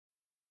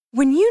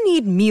When you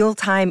need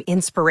mealtime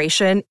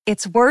inspiration,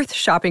 it's worth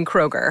shopping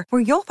Kroger,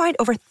 where you'll find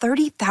over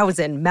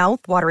 30,000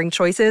 mouth-watering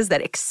choices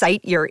that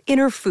excite your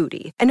inner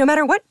foodie. And no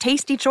matter what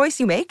tasty choice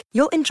you make,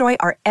 you'll enjoy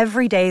our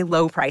everyday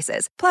low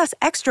prices, plus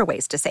extra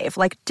ways to save,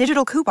 like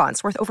digital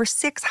coupons worth over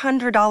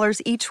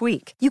 $600 each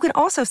week. You can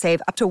also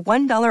save up to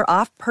 $1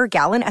 off per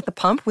gallon at the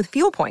pump with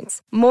fuel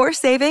points. More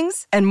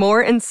savings and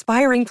more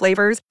inspiring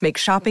flavors make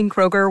shopping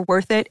Kroger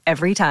worth it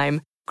every time.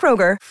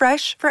 Kroger,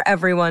 fresh for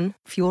everyone.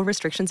 Fuel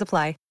restrictions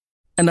apply.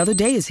 Another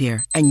day is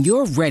here, and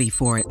you're ready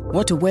for it.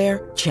 What to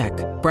wear? Check.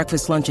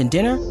 Breakfast, lunch, and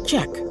dinner?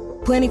 Check.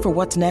 Planning for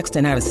what's next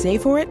and how to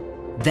save for it?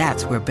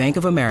 That's where Bank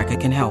of America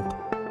can help.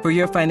 For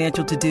your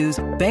financial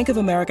to-dos, Bank of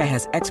America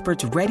has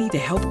experts ready to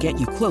help get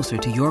you closer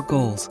to your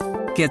goals.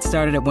 Get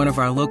started at one of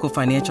our local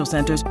financial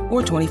centers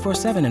or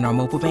 24/7 in our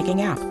mobile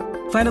banking app.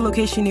 Find a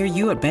location near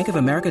you at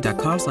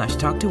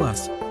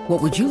bankofamerica.com/talktous. What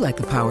would you like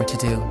the power to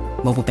do?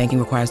 Mobile banking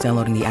requires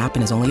downloading the app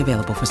and is only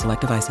available for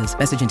select devices.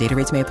 Message and data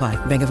rates may apply.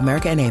 Bank of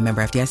America N.A.,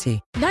 member FDIC.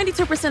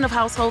 92% of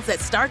households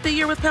that start the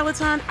year with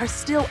Peloton are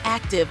still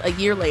active a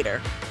year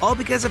later. All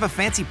because of a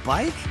fancy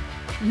bike?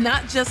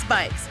 Not just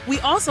bikes. We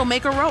also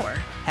make a rower.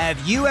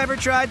 Have you ever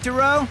tried to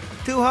row?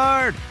 Too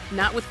hard.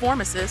 Not with Form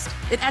Assist.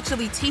 It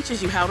actually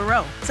teaches you how to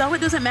row. So it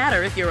doesn't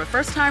matter if you're a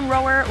first-time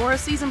rower or a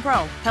seasoned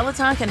pro.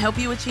 Peloton can help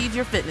you achieve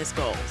your fitness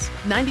goals.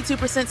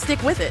 92%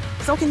 stick with it.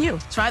 So can you.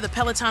 Try the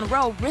Peloton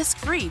Row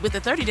risk-free with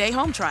a 30-day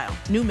home trial.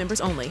 New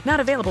members only. Not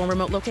available in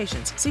remote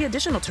locations. See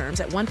additional terms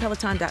at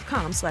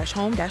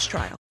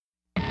onepeloton.com/home-trial.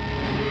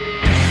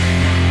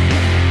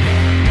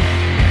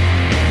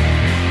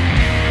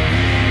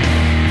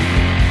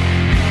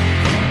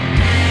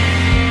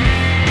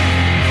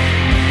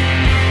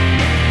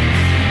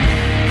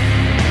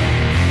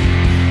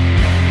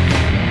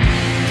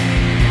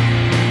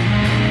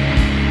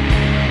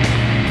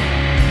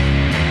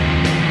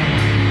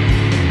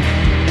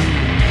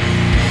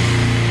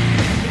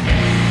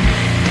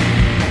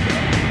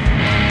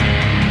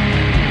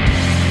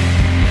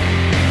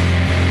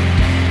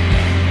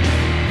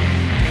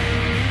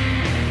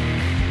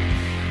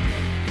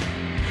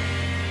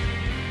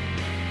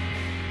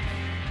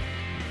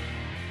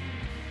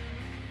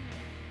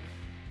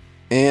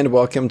 And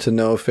welcome to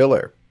No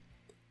Filler,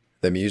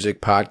 the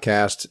music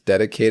podcast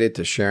dedicated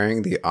to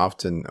sharing the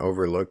often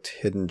overlooked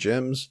hidden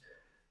gems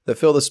that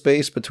fill the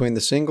space between the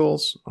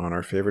singles on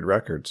our favorite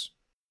records.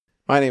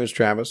 My name is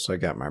Travis. I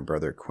got my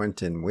brother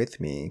Quentin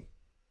with me,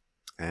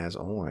 as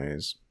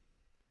always.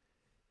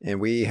 And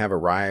we have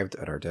arrived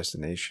at our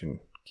destination,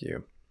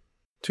 Q.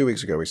 2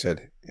 weeks ago we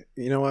said,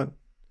 you know what?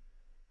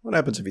 What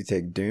happens if you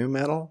take doom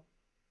metal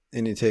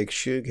and you take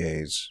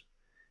shoegaze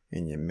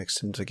and you mix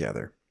them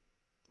together?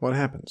 What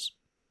happens?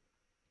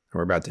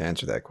 We're about to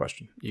answer that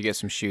question. You get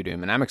some shoe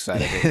doom, and I'm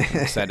excited.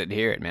 I'm excited to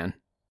hear it, man.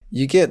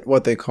 You get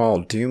what they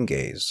call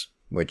doomgaze,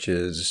 which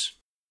is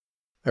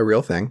a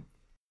real thing.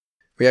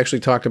 We actually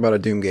talked about a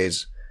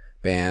doomgaze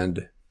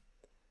band,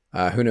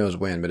 who knows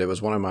when, but it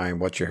was one of my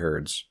What You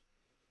Heards.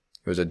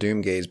 It was a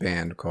doomgaze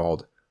band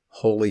called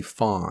Holy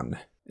Fawn.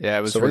 Yeah,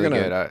 it was really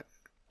good.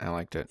 I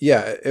liked it.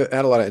 Yeah, it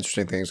had a lot of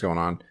interesting things going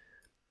on.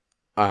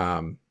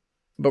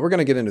 But we're going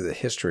to get into the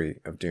history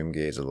of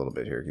doomgaze a little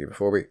bit here.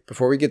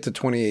 Before we get to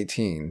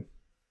 2018,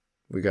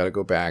 we got to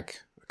go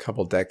back a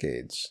couple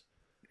decades.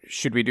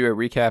 Should we do a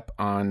recap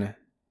on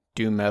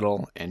doom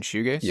metal and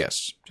shoegaze?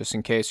 Yes. Just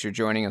in case you're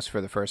joining us for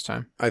the first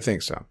time. I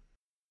think so.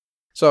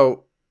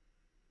 So,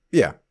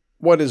 yeah,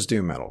 what is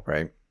doom metal,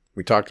 right?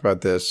 We talked about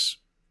this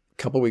a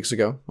couple weeks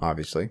ago,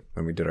 obviously,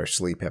 when we did our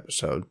sleep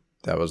episode.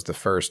 That was the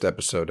first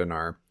episode in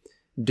our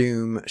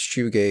doom,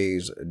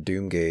 shoegaze,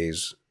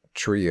 doomgaze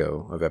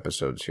trio of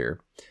episodes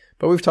here.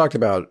 But we've talked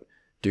about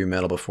doom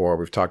metal before.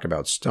 We've talked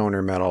about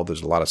stoner metal.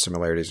 There's a lot of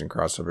similarities and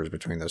crossovers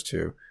between those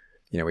two.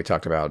 You know, we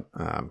talked about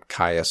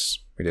Kyuss.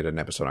 We did an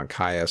episode on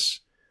Kyuss.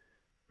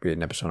 We did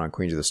an episode on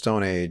Queens of the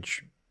Stone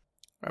Age.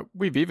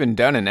 We've even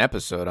done an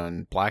episode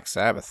on Black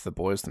Sabbath, the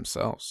boys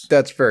themselves.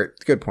 That's very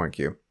good point,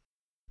 Q.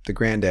 The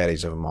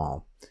granddaddies of them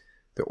all.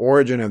 The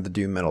origin of the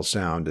doom metal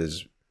sound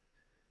is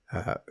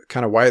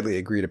kind of widely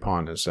agreed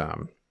upon as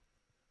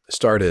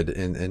started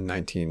in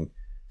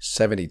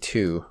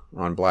 1972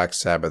 on Black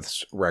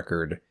Sabbath's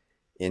record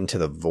Into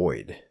the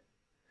Void.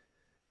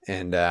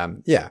 And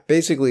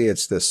basically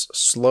it's this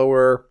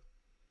slower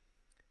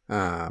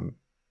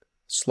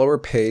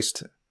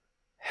paced,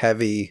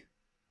 heavy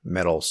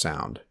metal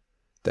sound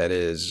that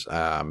is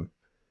sort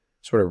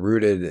of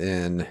rooted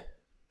in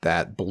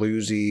that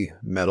bluesy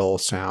metal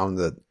sound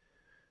that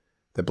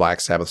the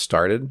Black Sabbath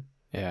started.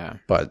 Yeah.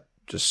 But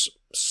just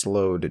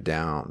slowed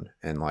down,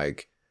 and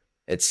like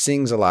it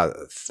sings a lot.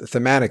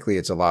 Thematically,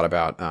 it's a lot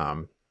about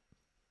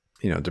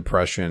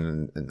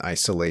depression and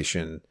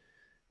isolation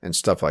and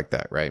stuff like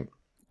that, right?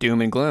 Doom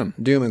and gloom.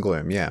 Doom and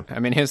gloom, yeah. I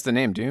mean, here's the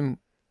name, doom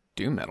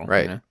metal,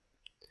 right? You know?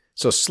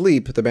 So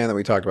Sleep, the band that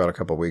we talked about a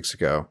couple of weeks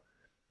ago,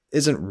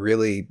 isn't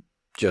really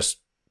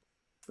just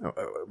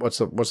what's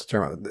the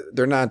term?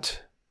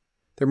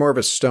 They're more of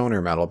a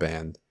stoner metal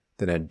band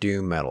than a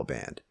doom metal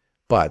band,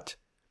 but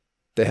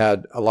they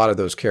had a lot of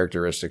those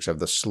characteristics of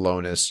the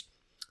slowness,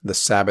 the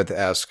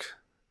Sabbath-esque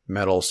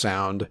metal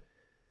sound,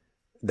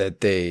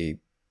 that they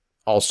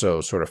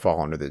also sort of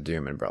fall under the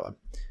doom umbrella.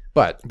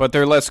 But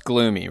they're less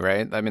gloomy,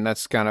 right? I mean,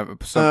 that's kind of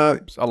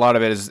a lot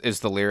of it is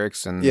the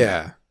lyrics and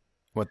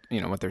what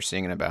they're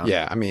singing about.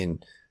 Yeah, I mean,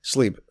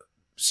 Sleep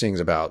sings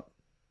about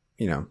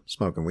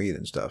smoking weed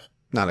and stuff,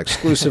 not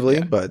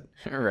exclusively, but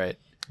right.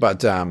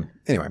 But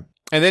anyway,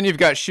 and then you've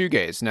got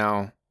shoegaze.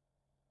 Now,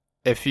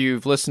 if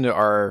you've listened to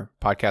our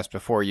podcast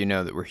before, you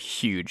know that we're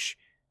huge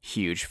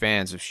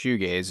fans of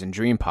shoegaze and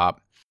dream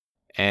pop,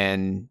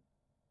 and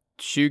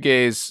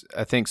shoegaze,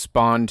 I think,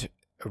 spawned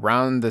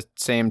around the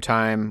same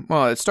time.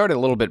 Well, it started a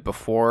little bit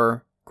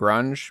before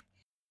grunge,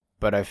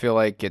 but I feel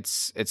like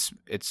it's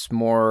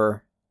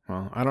more.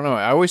 Well, I don't know.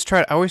 I always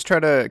try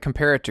to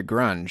compare it to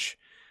grunge.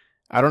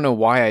 I don't know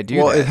why I do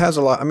that. Well, it has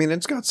a lot. I mean,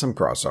 it's got some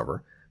crossover,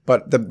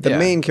 but the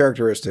main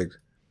characteristic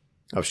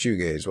of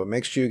shoegaze, what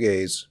makes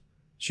shoegaze,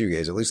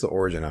 at least the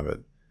origin of it,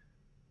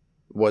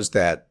 was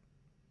that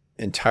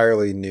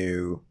entirely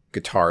new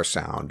guitar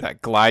sound.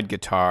 That glide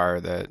guitar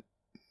that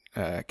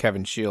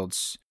Kevin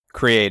Shields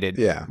created.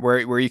 Yeah.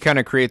 Where you kind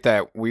of create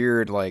that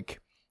weird like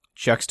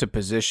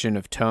juxtaposition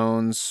of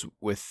tones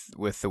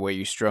with the way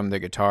you strum the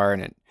guitar,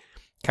 and it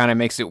kind of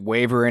makes it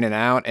waver in and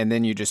out, and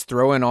then you just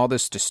throw in all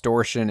this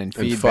distortion and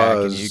feedback,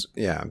 fuzz.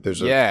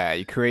 And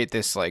you create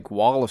this like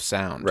wall of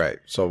sound. Right.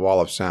 So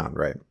wall of sound,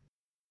 right.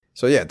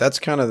 So yeah, that's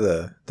kind of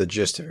the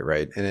gist of it,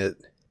 right? And it,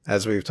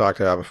 as we've talked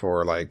about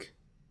before, like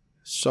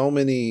so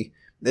many,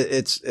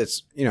 it's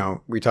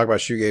we talk about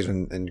shoegaze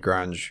and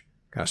grunge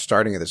kind of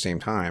starting at the same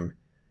time.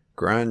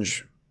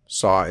 Grunge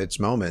saw its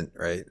moment,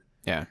 right?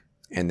 Yeah.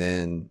 And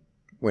then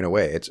went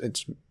away.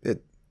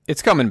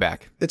 It's coming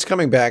back. It's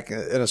coming back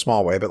in a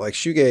small way, but like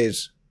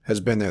shoegaze has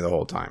been there the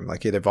whole time.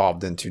 Like it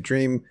evolved into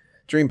dream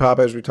pop,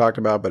 as we talked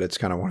about, but it's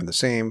kind of one of the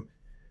same.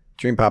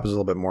 Dream pop is a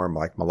little bit more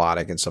like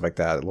melodic and stuff like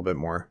that, a little bit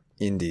more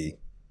indie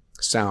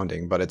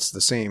sounding, but it's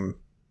the same,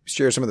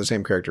 share some of the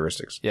same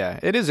characteristics. Yeah,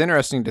 it is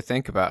interesting to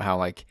think about how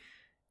like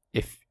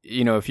if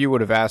you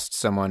would have asked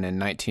someone in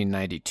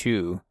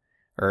 1992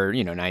 or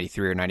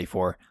 93 or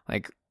 94,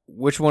 like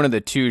which one of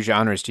the two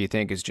genres do you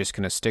think is just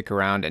going to stick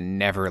around and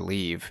never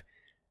leave?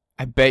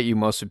 I bet you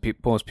most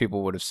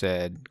people would have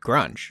said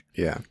grunge.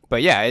 Yeah.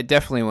 But yeah, it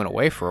definitely went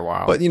away for a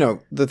while. But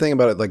the thing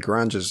about it, like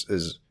grunge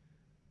is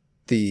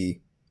the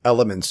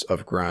elements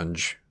of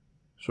grunge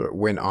sort of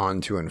went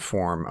on to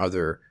inform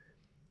other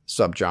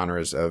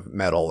subgenres of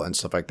metal and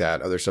stuff like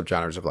that, other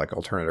subgenres of like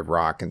alternative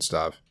rock and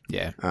stuff.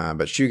 Yeah.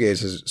 But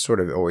shoegaze has sort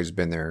of always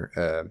been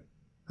there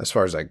as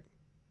far as like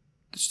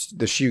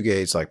the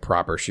shoegaze, like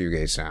proper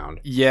shoegaze sound.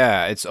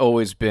 Yeah, it's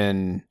always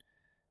been.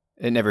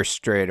 It never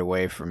strayed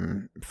away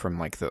from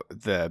like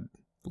the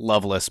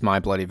Loveless, My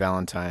Bloody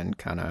Valentine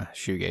kind of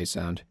shoegaze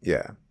sound.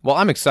 Yeah. Well,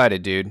 I'm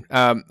excited, dude.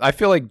 I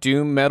feel like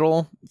doom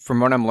metal, from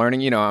what I'm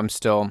learning, I'm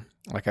still,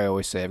 like I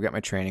always say, I've got my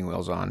training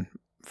wheels on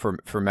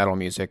for metal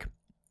music.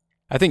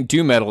 I think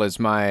doom metal is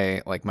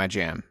my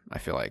jam, I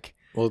feel like.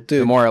 Well,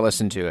 dude, the more I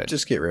listen to it.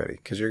 Just get ready,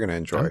 because you're going to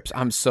enjoy it.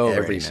 I'm so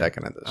every ready,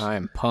 second of this. I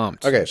am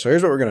pumped. Okay, so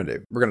here's what we're going to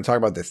do. We're going to talk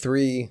about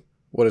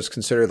what is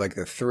considered like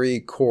the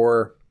three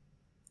core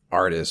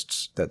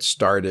artists that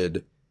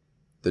started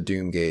the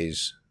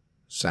doomgaze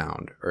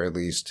sound, or at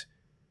least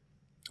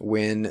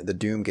when the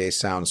doomgaze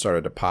sound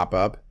started to pop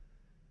up,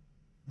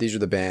 these are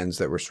the bands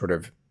that were sort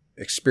of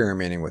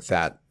experimenting with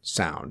that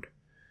sound.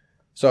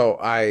 So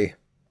I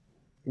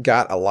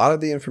got a lot of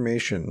the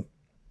information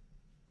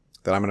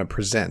that I'm going to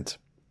present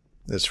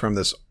is from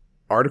this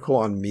article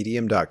on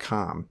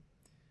medium.com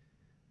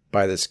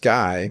by this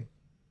guy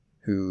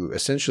who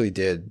essentially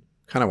did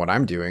kind of what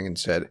I'm doing and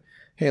said,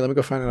 hey, let me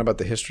go find out about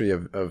the history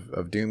of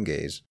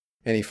doomgaze.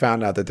 And he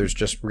found out that there's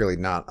just really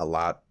not a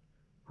lot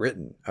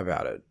written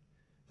about it.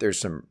 There's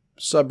some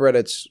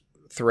subreddits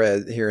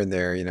thread here and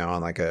there,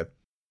 on like a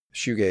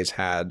shoegaze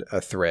had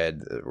a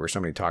thread where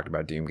somebody talked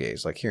about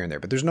doomgaze, like here and there.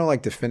 But there's no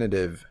like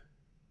definitive,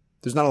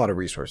 there's not a lot of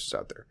resources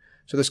out there.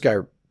 So this guy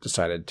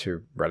decided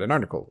to write an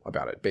article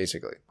about it,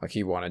 basically. Like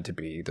he wanted to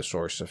be the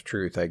source of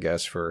truth, I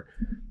guess, for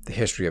the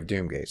history of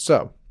doomgaze.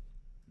 So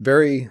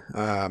very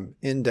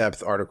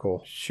in-depth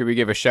article. Should we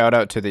give a shout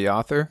out to the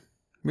author?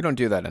 We don't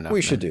do that enough.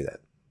 We should do that.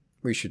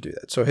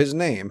 So his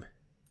name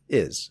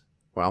is,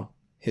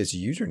 his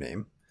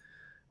username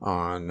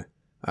on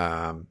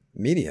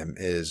Medium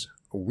is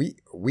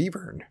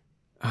Weavern.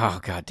 Oh,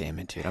 God damn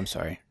it, dude. I'm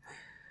sorry.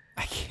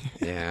 I can't.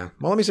 Yeah.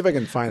 Well, let me see if I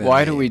can find a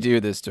Why name. do we do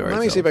this to ourselves?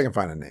 Let me see if I can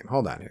find a name.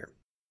 Hold on here.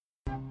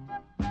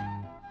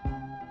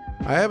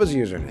 I have his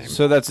username.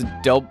 So that's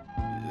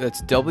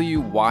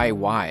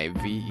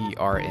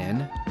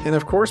WYYVERN. And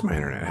of course my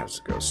internet has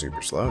to go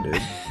super slow,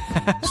 dude.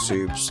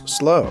 Soup's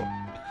slow.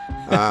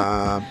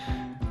 Can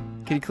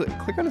you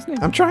click on his name?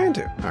 I'm trying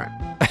to.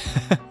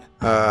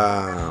 All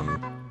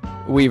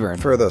right. Weaver.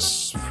 For the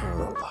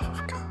love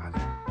of God.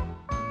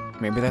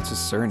 Maybe that's his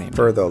surname.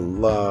 For the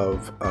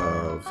love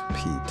of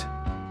Pete.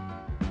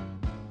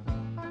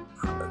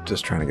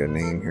 Just trying to get a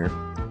name here.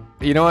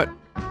 You know what?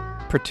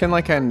 Pretend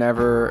like I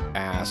never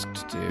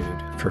asked,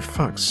 dude. For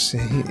fuck's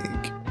sake.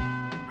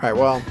 All right,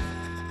 well.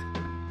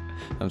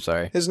 I'm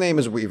sorry. His name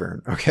is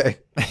Wyvern, okay?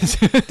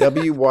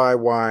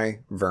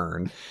 WYY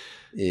Vern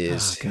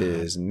is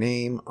his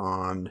name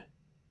on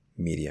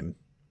Medium.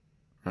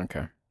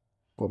 Okay.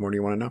 What more do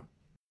you want to know?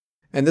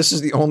 And this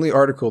is the only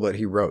article that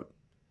he wrote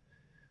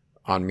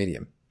on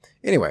Medium.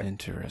 Anyway.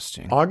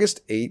 Interesting.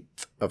 August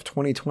 8th of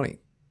 2020.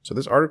 So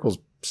this article's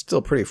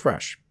still pretty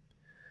fresh.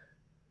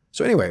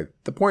 So anyway,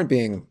 the point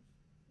being,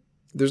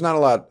 there's not a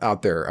lot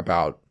out there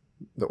about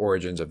the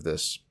origins of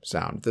this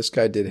sound. This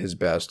guy did his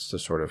best to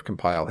sort of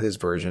compile his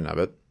version of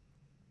it.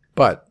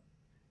 But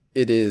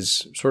it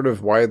is sort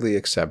of widely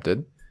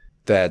accepted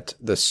that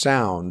the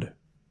sound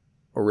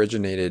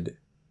originated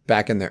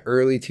back in the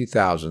early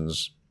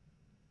 2000s,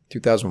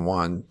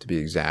 2001 to be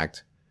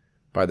exact,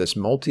 by this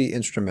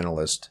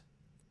multi-instrumentalist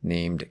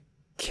named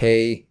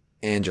K.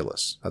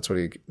 Angelus. That's what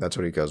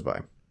he goes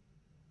by.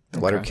 The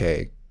letter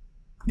K,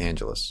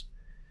 Angelus.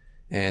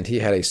 And he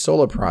had a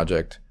solo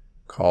project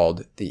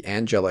called The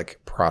Angelic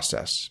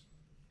Process.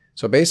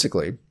 So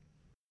basically,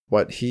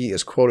 what he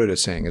is quoted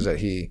as saying is that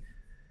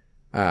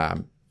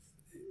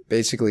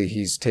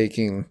he's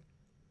taking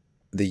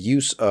the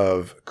use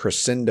of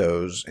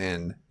crescendos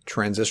and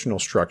transitional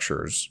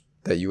structures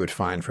that you would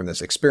find from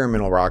this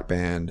experimental rock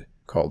band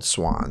called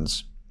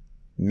Swans,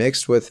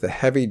 mixed with the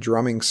heavy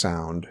drumming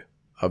sound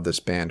of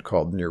this band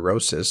called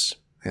Neurosis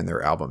and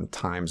their album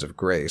Times of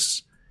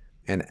Grace,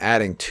 and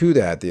adding to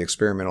that the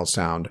experimental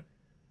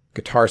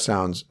guitar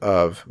sounds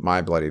of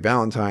My Bloody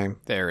Valentine.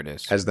 There it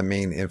is. As the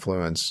main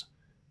influence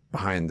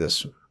behind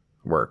this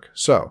work.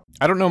 So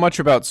I don't know much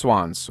about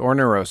Swans or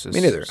Neurosis.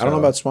 Me neither. I don't know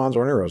about Swans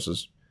or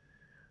Neurosis.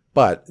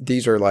 But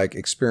these are like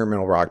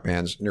experimental rock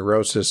bands.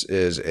 Neurosis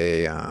is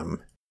a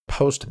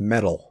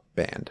post-metal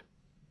band.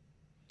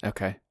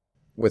 Okay.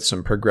 With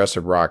some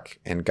progressive rock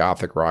and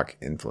gothic rock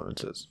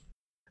influences.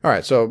 All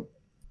right, so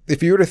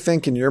if you were to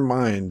think in your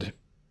mind,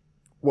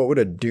 what would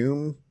a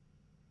doom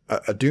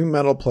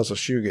metal plus a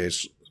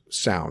shoegaze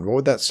sound, what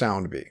would that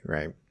sound be,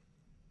 right?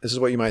 This is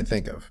what you might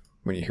think of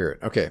when you hear it.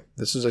 Okay,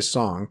 this is a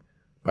song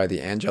by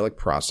The Angelic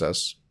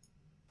Process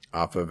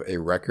off of a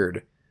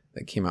record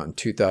that came out in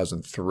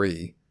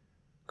 2003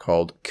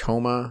 called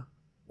Coma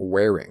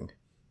Wearing,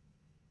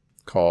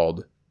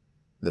 called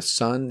The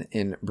Sun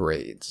in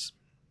Braids.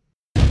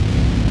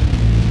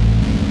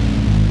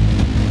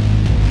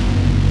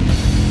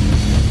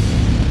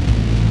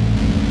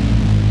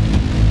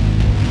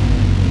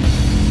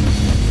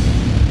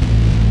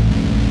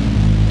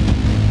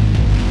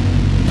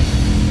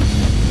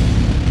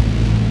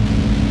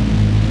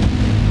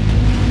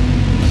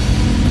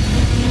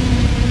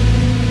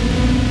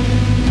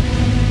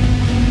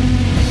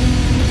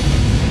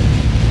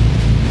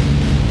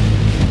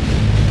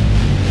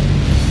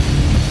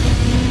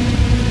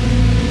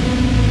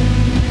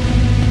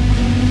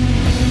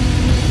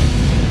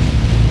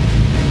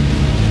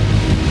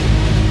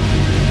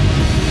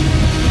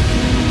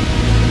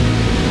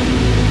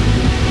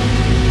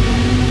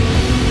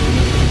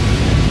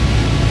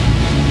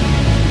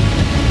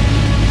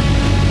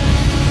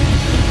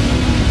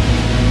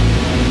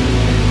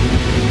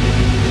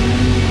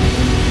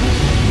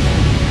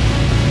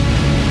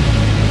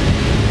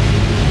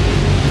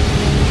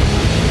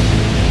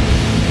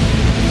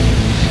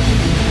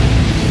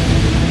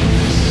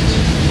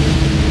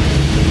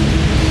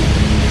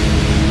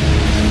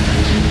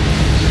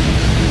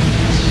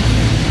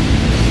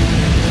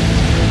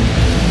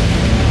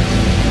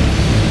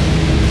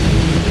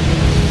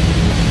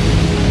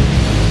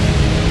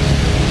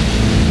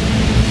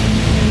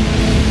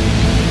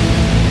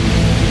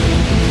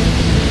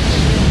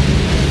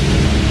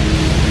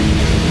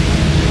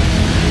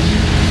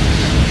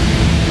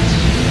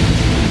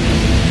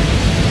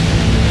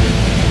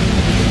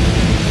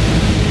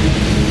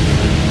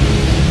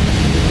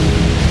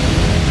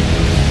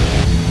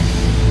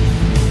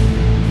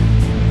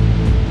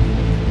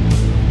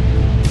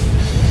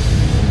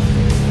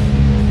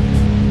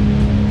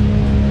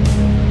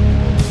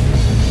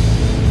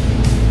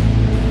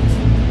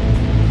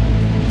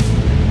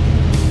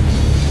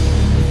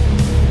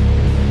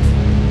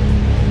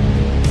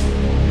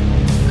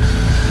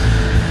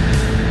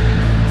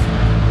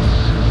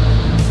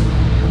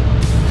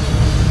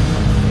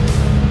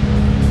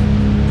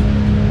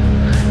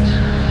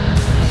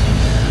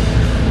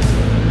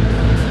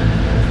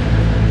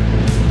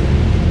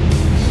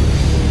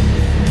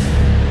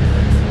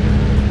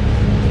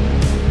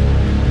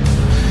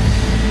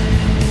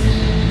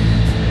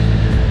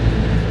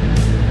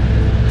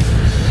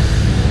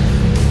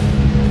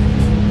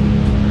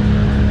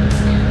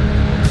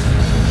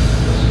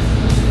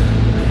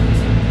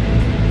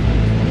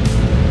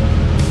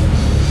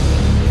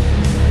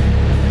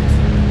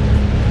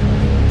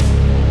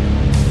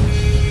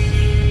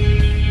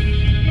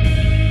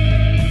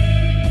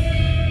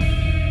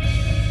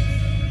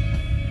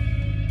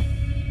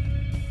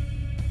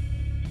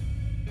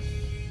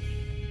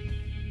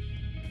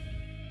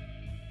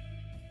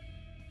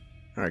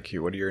 All right,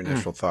 Q, what are your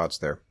initial thoughts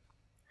there?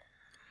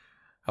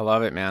 I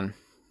love it, man.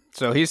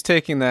 So he's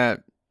taking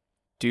that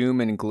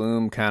doom and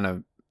gloom kind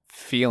of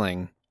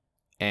feeling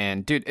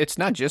And dude, it's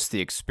not just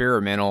the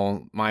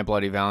experimental My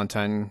Bloody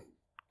Valentine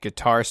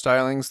guitar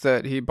stylings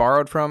that he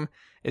borrowed from.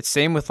 It's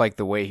same with like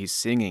the way he's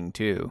singing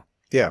too.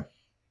 Yeah,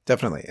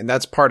 definitely. And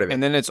that's part of it.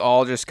 And then it's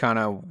all just kind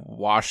of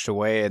washed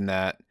away in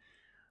that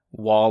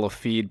wall of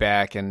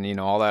feedback and, you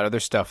know, all that other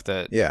stuff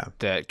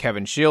that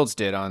Kevin Shields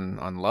did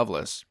on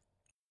Loveless.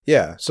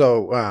 Yeah.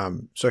 So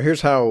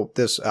here's how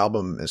this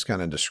album is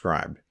kind of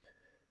described.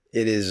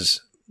 It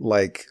is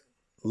like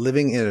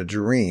living in a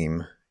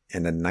dream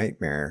and a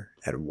nightmare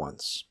at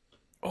once.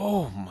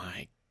 Oh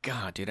my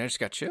God, dude, I just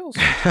got chills.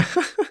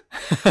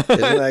 Isn't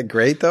that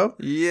great though?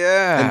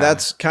 Yeah. And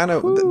that's kind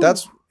of,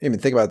 I mean,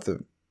 think about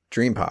the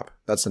dream pop.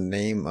 That's the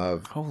name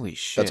of, holy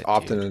shit. That's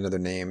often dude. another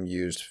name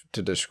used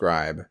to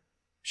describe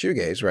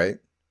shoegaze, right?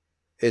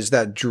 Is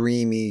that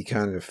dreamy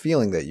kind of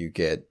feeling that you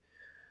get.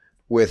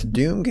 With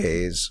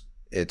doomgaze,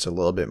 it's a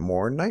little bit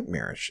more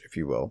nightmarish, if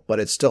you will, but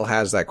it still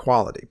has that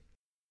quality.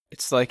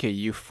 It's like a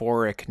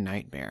euphoric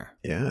nightmare.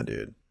 Yeah,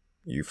 dude.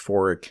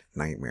 Euphoric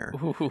nightmare.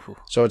 Ooh.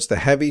 So it's the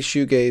heavy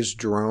shoegaze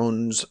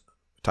drones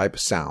type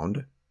of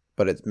sound,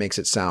 but it makes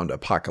it sound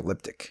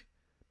apocalyptic,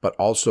 but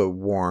also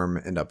warm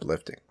and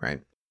uplifting,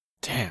 right?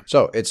 Damn.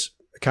 So it's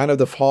kind of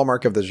the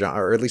hallmark of the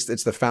genre, or at least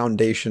it's the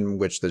foundation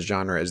which the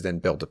genre is then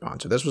built upon.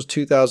 So this was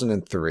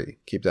 2003.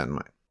 Keep that in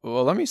mind.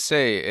 Well, let me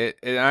say,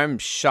 I'm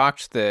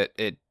shocked that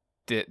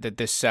that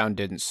this sound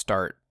didn't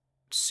start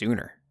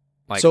sooner,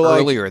 like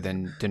earlier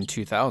than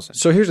 2000.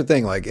 So here's the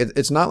thing, like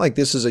it's not like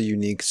this is a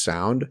unique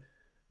sound,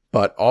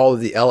 but all of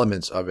the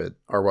elements of it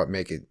are what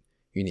make it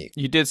unique.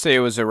 You did say it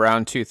was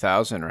around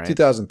 2000, right?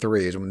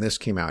 2003 is when this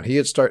came out. He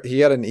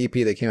had an EP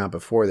that came out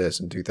before this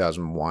in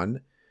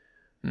 2001.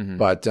 Mm-hmm.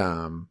 But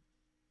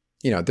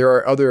you know, there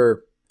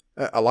are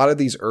a lot of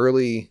these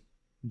early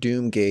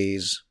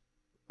doomgaze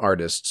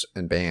artists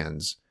and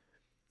bands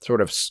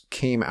sort of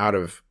came out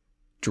of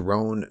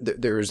drone.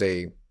 There's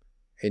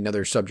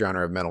another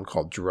subgenre of metal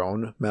called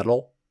drone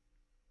metal,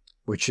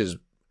 which is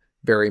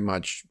very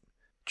much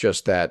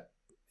just that,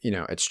 you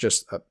know, it's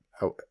just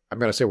I'm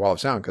going to say wall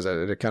of sound because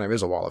it kind of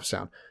is a wall of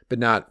sound, but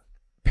not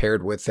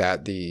paired with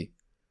that, the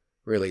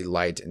really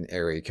light and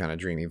airy kind of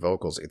dreamy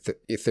vocals,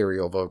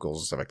 ethereal vocals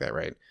and stuff like that,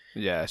 right?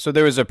 Yeah, so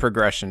there was a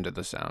progression to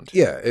the sound.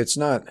 Yeah, it's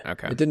not,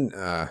 okay. It didn't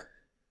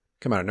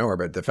come out of nowhere,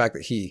 but the fact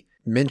that he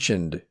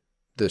mentioned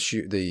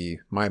the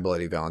My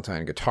Bloody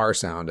Valentine guitar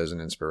sound as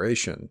an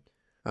inspiration,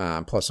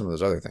 plus some of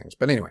those other things.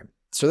 But anyway,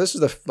 so this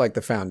is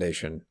the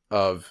foundation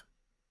of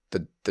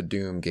the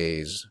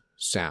doomgaze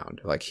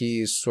sound. Like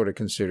he's sort of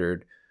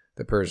considered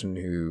the person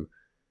who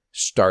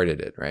started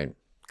it, right?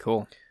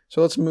 Cool.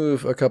 So let's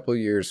move a couple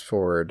years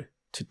forward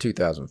to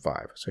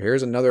 2005. So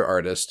here's another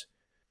artist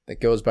that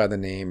goes by the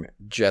name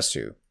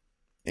Jesu,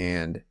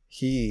 and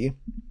he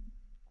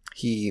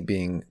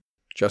being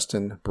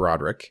Justin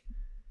Broderick,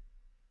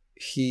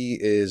 he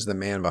is the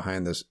man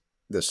behind this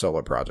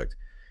solo project.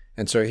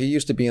 And so he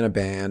used to be in a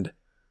band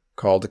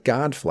called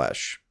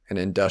Godflesh, an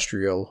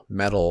industrial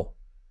metal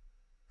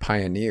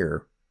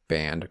pioneer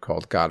band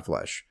called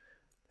Godflesh.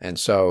 And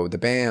so the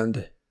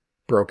band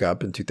broke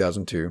up in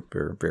 2002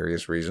 for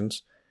various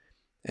reasons.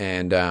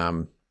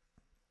 And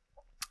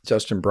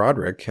Justin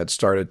Broderick had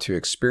started to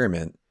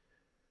experiment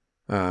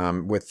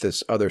with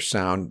this other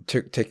sound,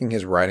 taking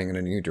his writing in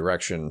a new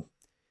direction,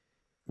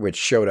 which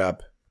showed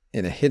up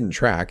in a hidden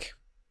track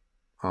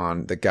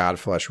on the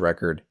Godflesh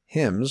record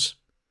Hymns.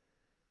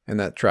 And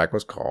that track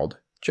was called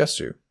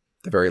Jesu,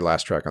 the very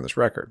last track on this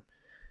record.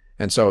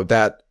 And so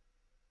that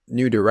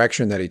new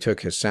direction that he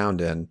took his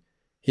sound in,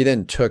 he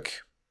then took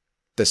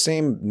the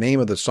same name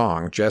of the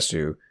song,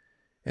 Jesu,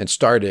 and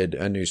started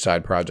a new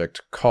side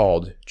project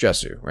called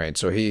Jesu, right?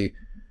 So he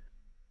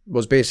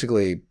was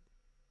basically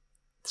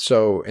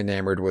so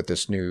enamored with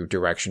this new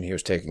direction he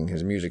was taking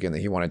his music in that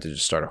he wanted to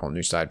just start a whole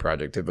new side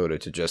project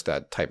devoted to just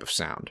that type of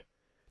sound.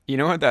 You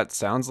know what that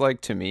sounds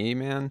like to me,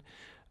 man?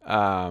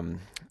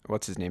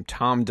 What's his name?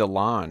 Tom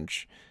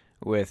DeLonge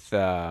with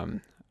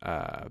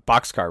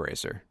Boxcar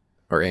Racer.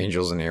 Or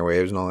Angels and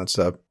Airwaves and all that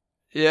stuff.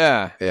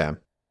 Yeah. Yeah.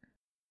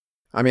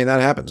 I mean,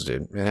 that happens,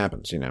 dude. It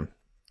happens, you know.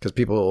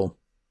 Because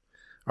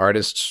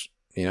artists,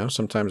 you know,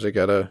 sometimes they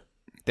gotta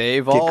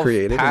evolve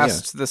creative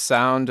past the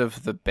sound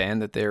of the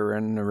band that they were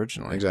in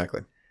originally.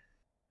 Exactly.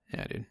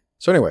 Yeah, dude.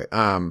 So anyway,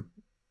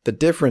 the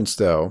difference,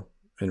 though,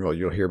 and what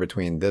you'll hear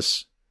between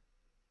this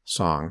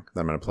song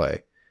that I'm going to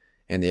play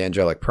and the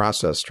Angelic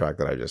Process track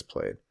that I just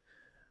played,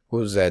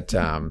 was that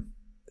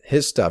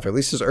his stuff, at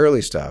least his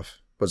early stuff,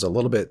 was a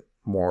little bit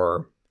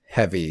more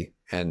heavy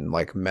and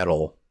like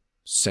metal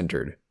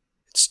centered.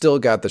 It's still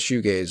got the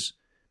shoegaze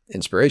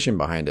inspiration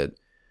behind it,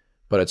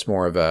 but it's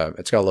got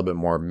a little bit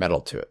more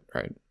metal to it,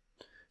 right?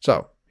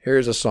 So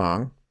here's a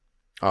song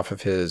off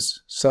of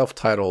his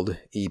self-titled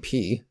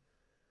EP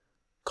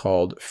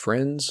called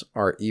Friends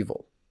Are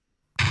Evil.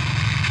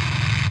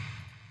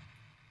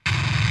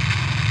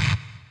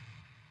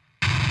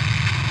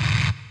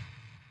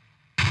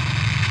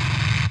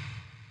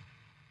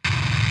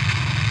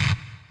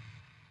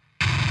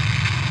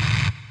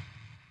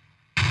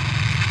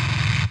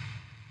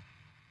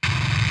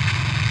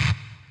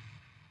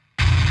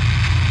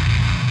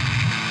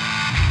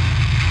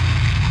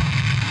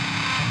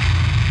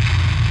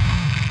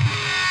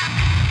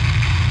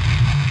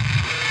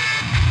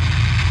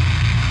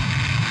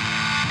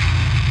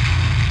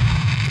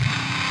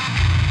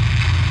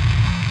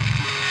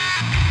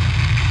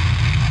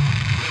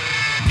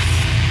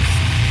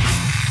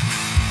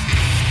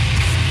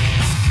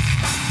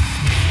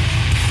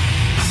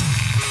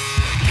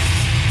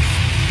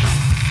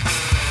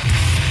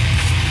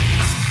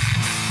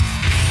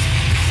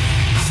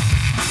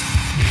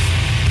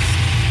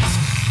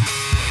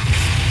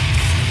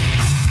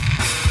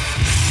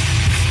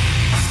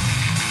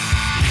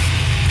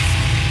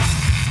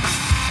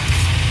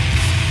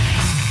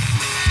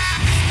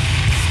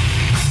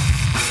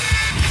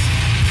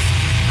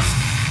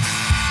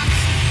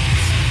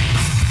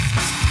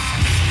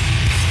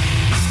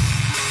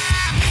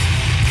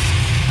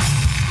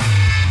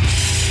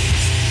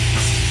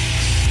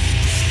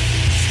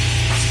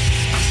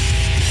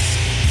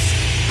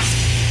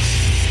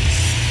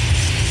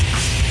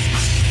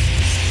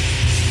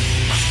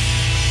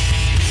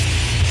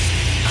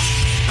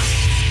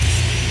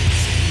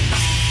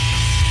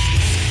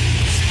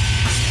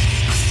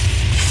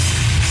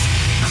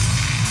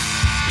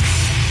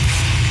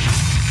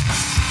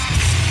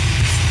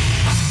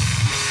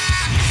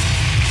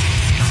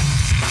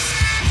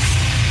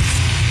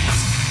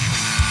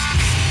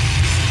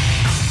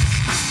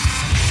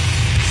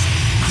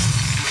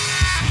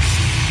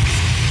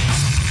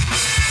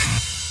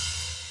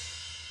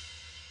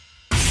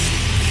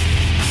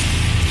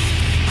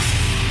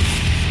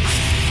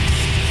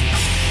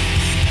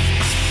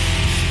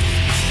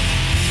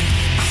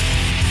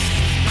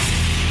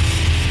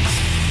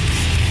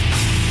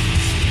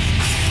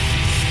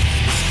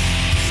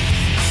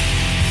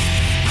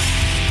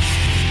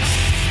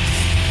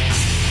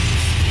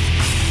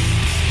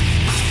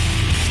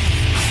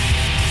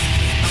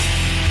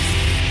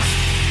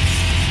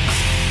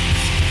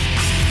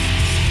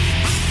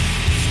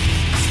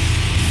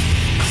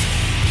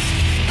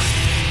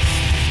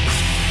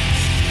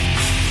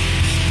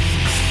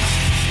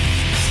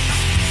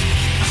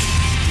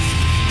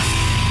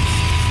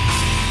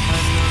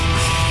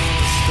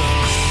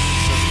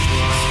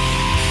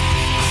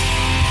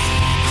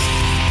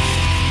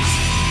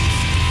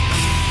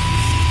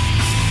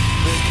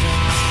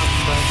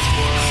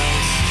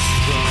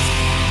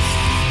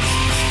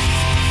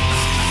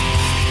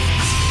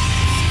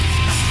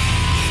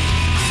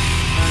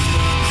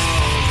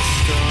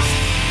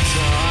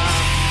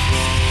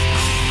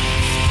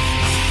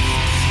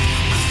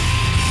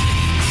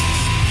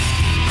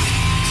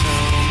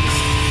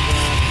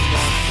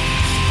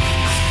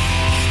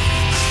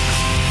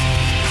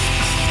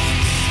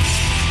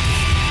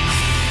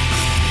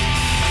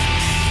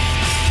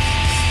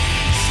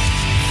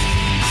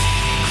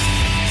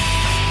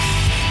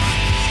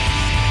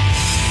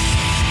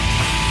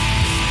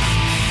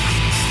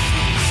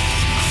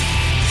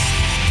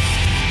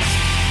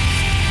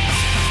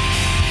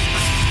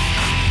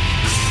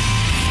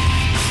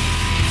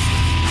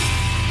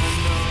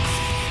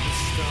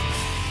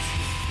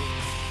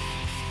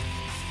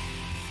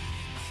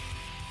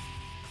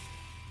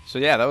 So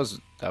yeah, that was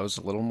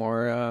a little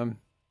more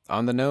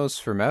on the nose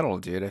for metal,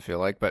 dude, I feel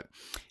like. But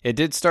it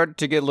did start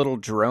to get a little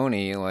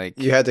droney, like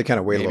You had to kind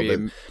of wait a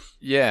little bit.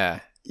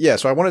 Yeah. Yeah,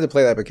 so I wanted to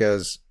play that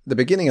because the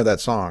beginning of that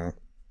song,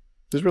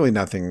 there's really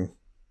nothing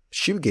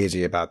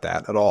shoegazy about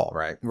that at all,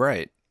 right?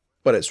 Right.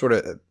 But it sort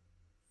of,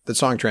 the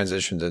song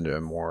transitions into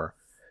a more,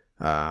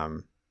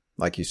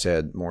 like you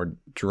said, more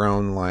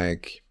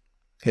drone-like.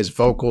 His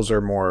vocals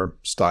are more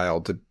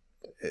styled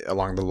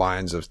along the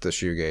lines of the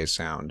shoegaze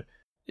sound.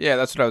 Yeah,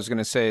 that's what I was going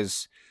to say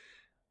is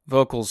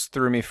vocals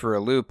threw me for a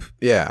loop.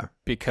 Yeah.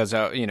 Because,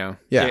 Yeah.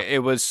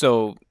 it was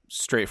so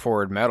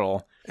straightforward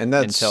metal And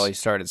that's until he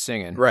started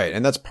singing. right.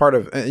 And that's part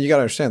of, and you got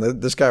to understand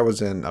that this guy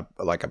was in a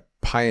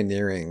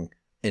pioneering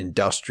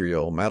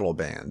industrial metal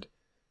band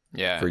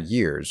Yeah. for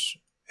years.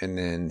 And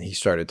then he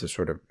started to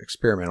sort of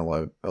experiment a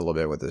little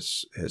bit with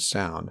his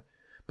sound.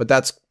 But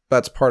that's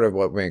part of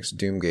what makes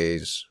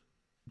Doomgaze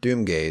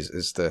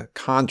is the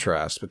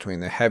contrast between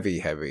the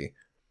heavy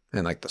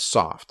and like the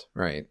soft,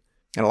 right?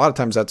 And a lot of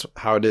times that's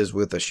how it is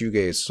with a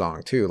shoegaze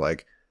song too.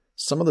 Like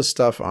some of the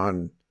stuff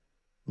on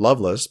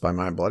Loveless by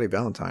My Bloody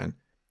Valentine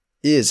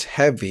is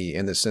heavy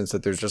in the sense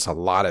that there's just a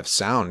lot of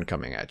sound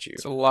coming at you.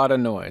 It's a lot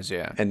of noise,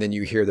 yeah. And then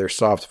you hear their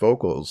soft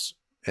vocals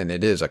and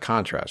it is a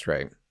contrast,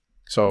 right?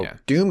 So Yeah.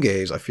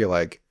 Doomgaze, I feel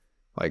like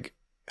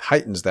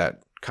heightens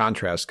that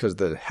contrast because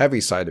the heavy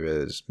side of it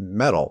is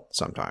metal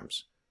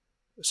sometimes,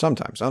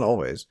 not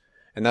always.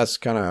 And that's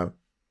kind of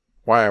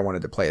why I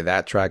wanted to play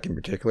that track in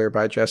particular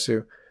by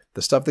Jesu.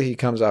 The stuff that he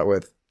comes out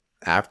with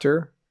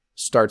after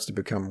starts to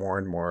become more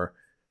and more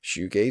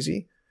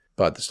shoegazy,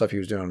 but the stuff he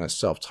was doing as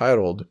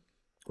self-titled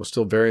was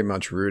still very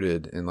much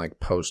rooted in like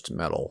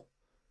post-metal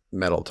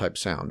type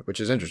sound, which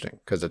is interesting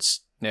because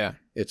it's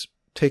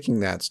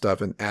taking that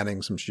stuff and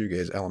adding some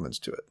shoegaze elements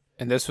to it.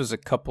 And this was a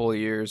couple of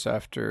years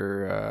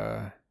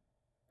after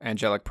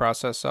Angelic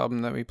Process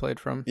album that we played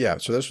from? Yeah,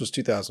 so this was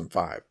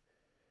 2005.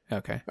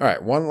 Okay. All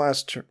right, one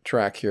last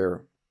track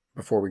here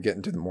before we get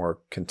into the more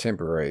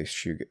contemporary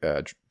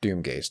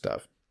Doomgaze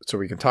stuff. So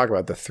we can talk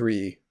about the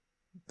three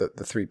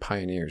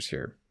pioneers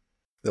here.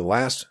 The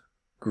last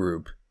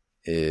group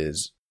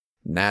is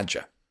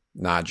Nadja.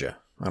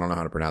 I don't know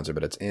how to pronounce it,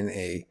 but it's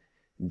Nadja.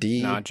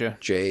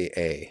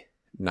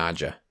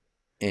 Nadja.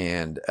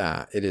 And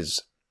it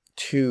is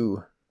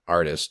two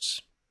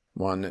artists,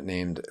 one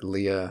named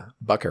Leah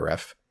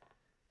Buckareff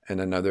and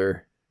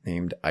another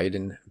named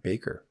Aiden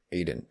Baker.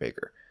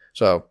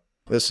 So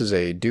this is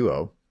a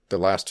duo. The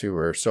last two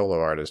were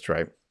solo artists,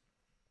 right?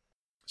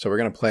 So we're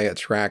going to play a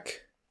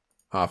track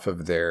off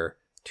of their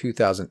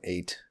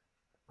 2008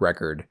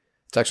 record.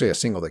 It's actually a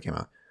single that came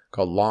out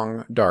called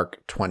Long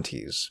Dark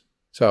 20s.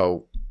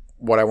 So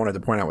what I wanted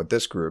to point out with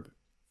this group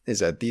is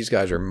that these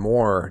guys are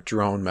more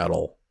drone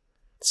metal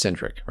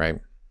centric, right?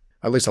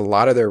 At least a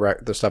lot of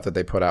the stuff that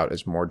they put out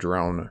is more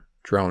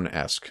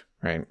drone-esque,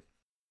 right?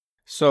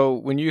 So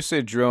when you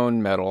say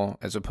drone metal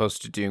as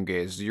opposed to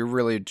Doomgaze, you're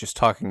really just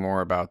talking more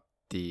about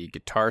the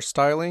guitar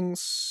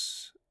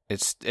stylings?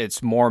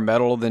 It's more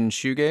metal than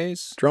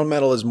shoegaze? Drone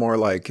metal is more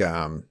like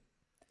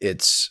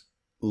it's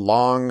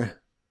long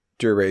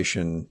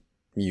duration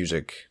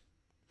music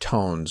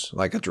tones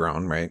like a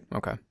drone, right?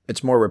 Okay.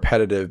 It's more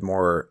repetitive,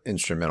 more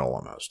instrumental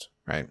almost,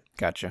 right?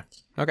 Gotcha.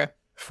 Okay.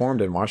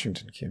 Formed in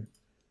Washington, Q,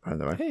 by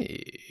the way.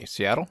 Hey,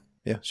 Seattle?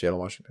 Yeah, Seattle,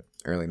 Washington.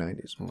 Early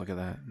 90s. Look at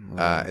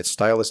that. Its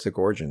stylistic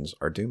origins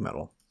are doom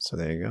metal. So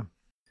there you go.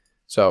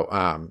 So,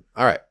 all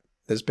right.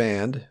 This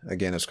band,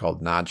 again, is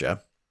called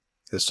Nadja.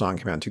 This song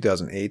came out in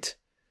 2008.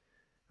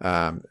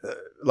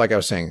 Like I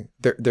was saying,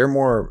 they're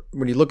more,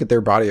 when you look at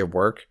their body of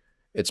work,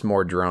 it's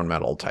more drone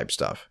metal type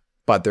stuff.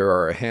 But there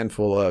are a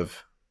handful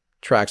of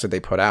tracks that they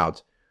put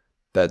out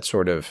that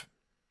sort of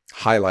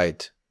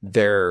highlight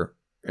their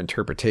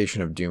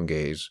interpretation of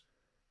Doomgaze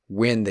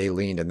when they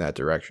leaned in that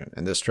direction.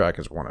 And this track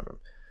is one of them.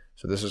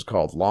 So this is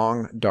called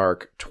Long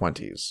Dark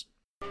 20s.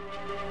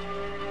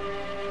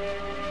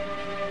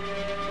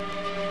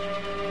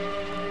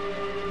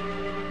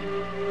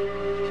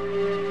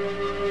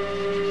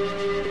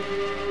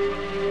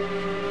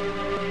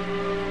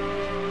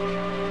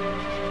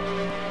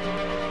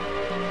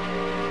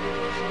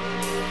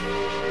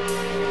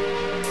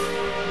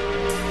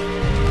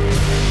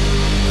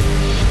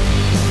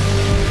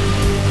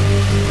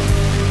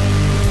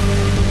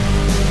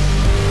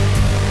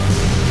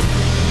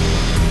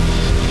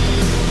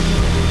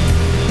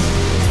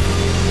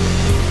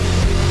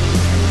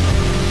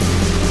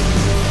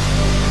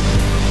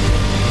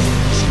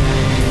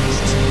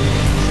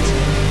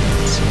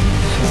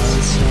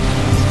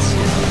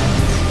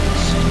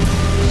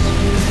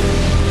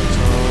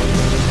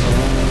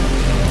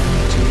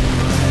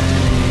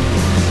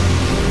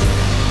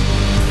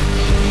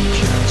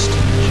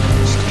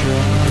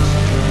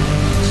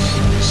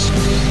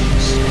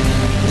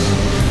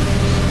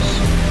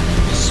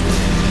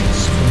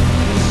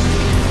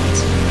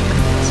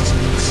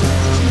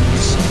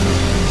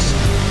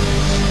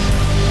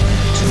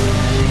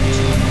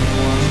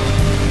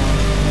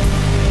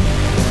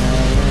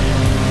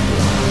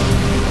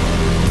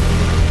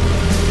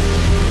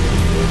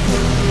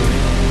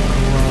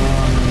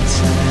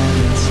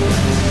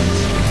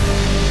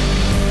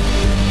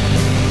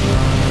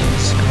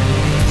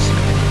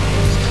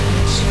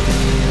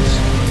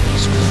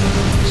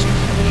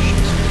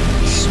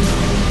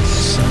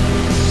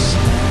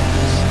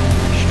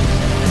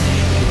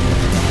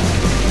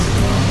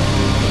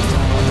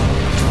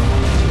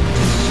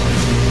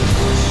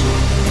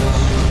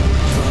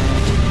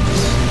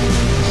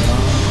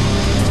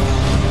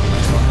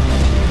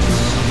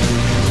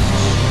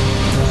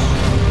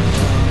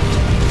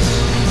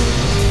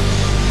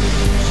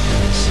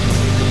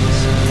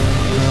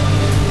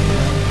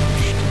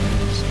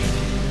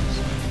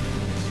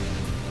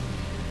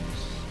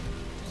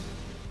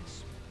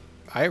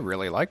 I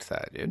really liked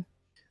that, dude.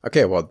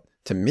 Okay, well,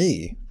 to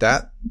me,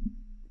 that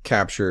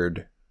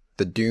captured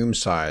the doom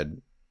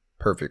side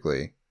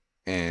perfectly,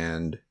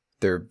 and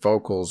their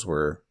vocals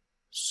were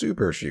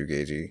super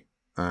shoegazy.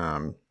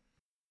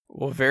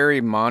 Well,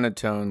 very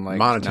monotone, like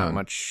Monotone. not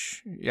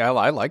much. Yeah,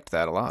 I liked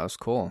that a lot. It was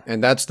cool.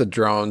 And that's the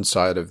drone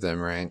side of them,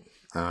 right?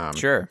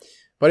 Sure.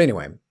 But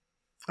anyway,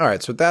 all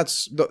right. So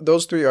that's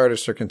those three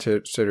artists are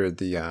considered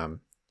the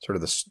sort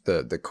of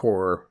the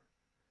core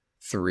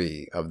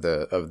three of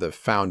the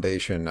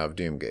foundation of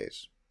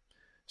Doomgaze.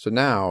 So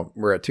now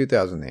we're at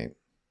 2008,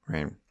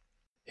 right?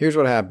 Here's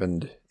what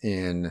happened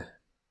in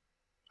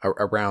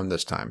around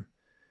this time.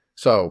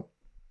 So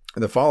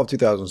in the fall of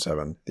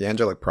 2007, the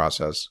Angelic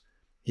Process,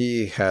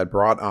 he had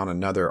brought on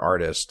another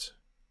artist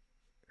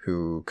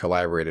who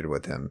collaborated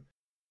with him.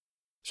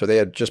 So they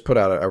had just put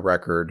out a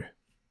record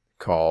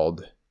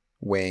called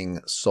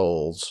Weighing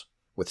Souls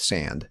with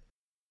Sand.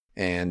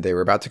 And they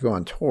were about to go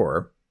on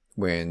tour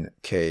when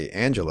Kay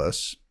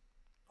Angelus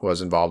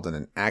was involved in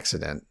an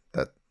accident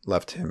that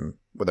left him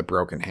with a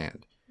broken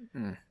hand.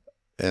 Mm.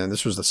 And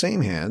this was the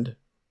same hand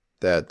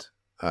that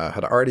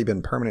had already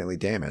been permanently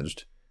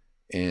damaged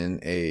in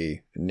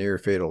a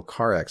near-fatal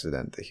car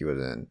accident that he was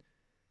in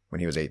when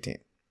he was 18.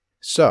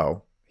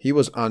 So he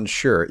was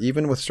unsure,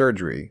 even with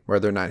surgery,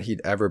 whether or not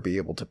he'd ever be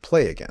able to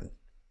play again.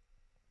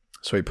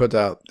 So he put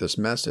out this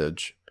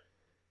message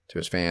to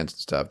his fans and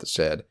stuff that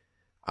said,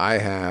 I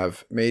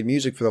have made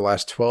music for the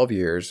last 12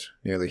 years,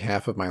 nearly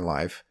half of my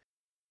life.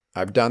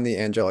 I've done the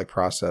Angelic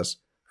Process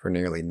for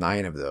nearly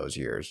 9 of those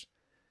years.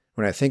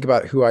 When I think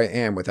about who I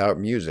am without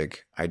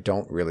music, I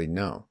don't really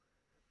know.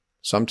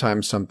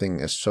 Sometimes something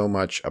is so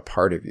much a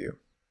part of you.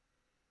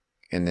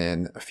 And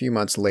then a few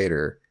months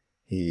later,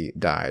 he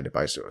died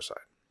by suicide.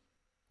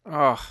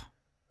 Oh.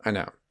 I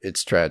know.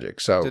 It's tragic.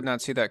 So did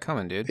not see that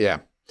coming, dude. Yeah.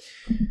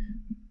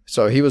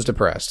 So he was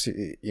depressed.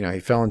 He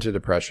fell into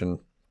depression.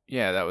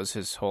 Yeah, that was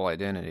his whole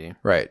identity.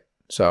 Right.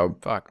 So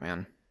fuck,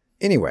 man.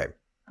 Anyway,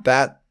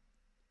 that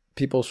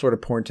people sort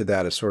of point to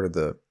that as sort of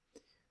the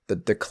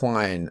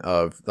decline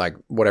of like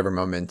whatever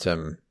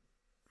momentum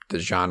the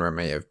genre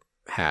may have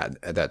had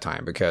at that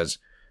time, because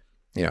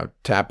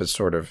TAP is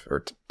sort of,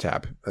 or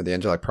TAP, the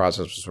Angelic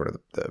Process was sort of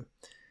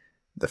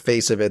the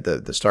face of it,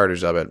 the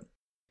starters of it.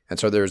 And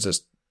so there's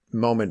this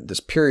moment,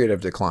 this period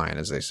of decline,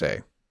 as they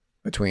say,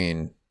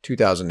 between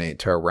 2008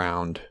 to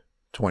around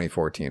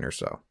 2014 or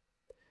so.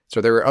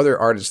 So there were other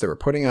artists that were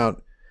putting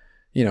out,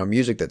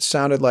 music that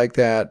sounded like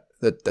that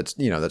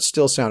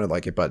still sounded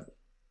like it, but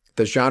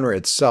the genre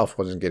itself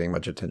wasn't getting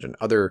much attention.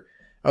 Other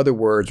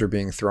words were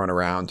being thrown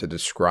around to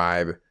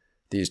describe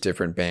these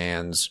different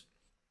bands.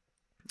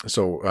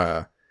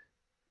 So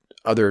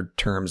other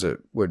terms that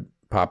would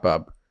pop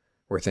up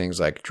were things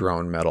like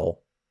drone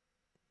metal,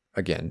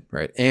 again,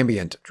 right?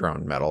 Ambient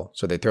drone metal.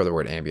 So they throw the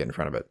word ambient in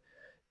front of it.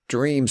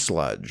 Dream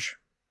sludge,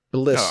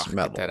 bliss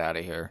metal. Get that out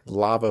of here.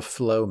 Lava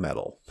flow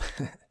metal.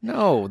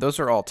 No, those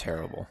are all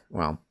terrible.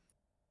 Well,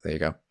 there you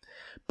go.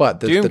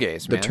 But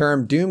the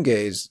term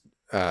doomgaze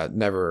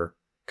never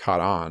caught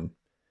on.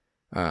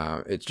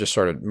 It just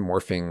started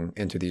morphing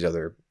into these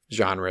other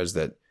genres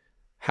that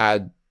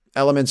had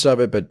elements of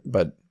it, but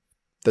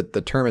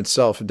the term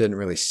itself didn't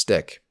really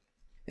stick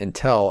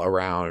until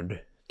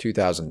around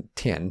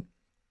 2010.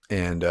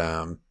 And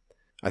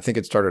I think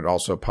it started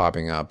also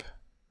popping up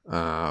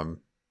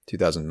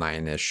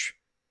 2009-ish.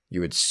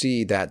 You would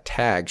see that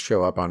tag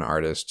show up on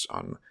artists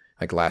on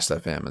like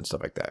Last.fm and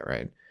stuff like that,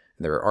 right? And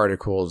there were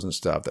articles and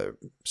stuff that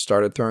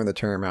started throwing the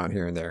term out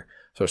here and there.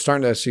 So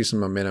starting to see some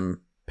momentum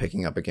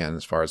picking up again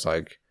as far as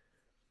like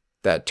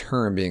that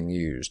term being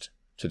used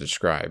to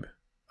describe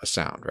a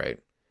sound, right?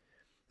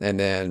 And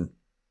then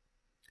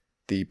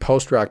the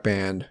post-rock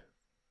band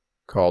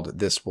called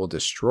This Will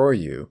Destroy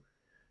You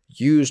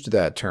used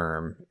that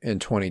term in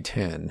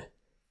 2010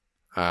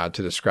 to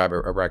describe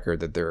a record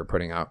that they were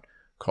putting out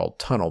called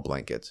Tunnel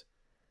Blanket.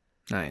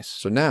 Nice.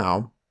 So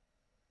now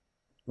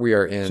we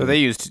are in... So they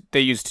used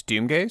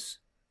Doomgaze?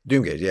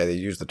 Doomgaze, yeah, they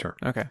used the term.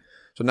 Okay.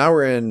 So now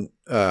we're in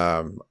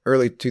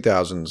early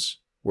 2000s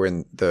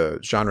when the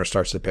genre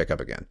starts to pick up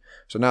again.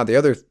 So now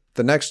the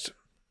next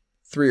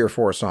 3 or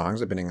 4 songs,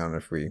 depending on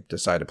if we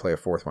decide to play a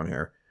fourth one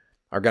here,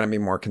 are going to be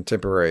more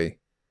contemporary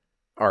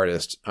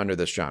artists under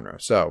this genre.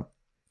 So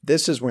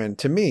this is when,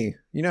 to me,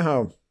 you know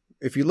how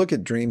if you look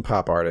at dream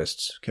pop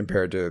artists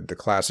compared to the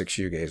classic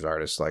shoegaze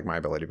artists like My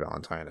Bloody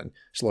Valentine and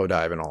Slow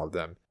Dive and all of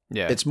them,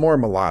 yeah, it's more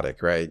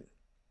melodic, right?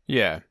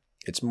 Yeah.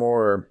 It's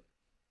more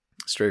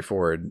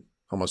straightforward,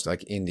 almost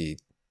like indie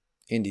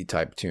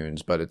type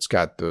tunes, but it's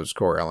got those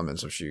core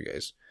elements of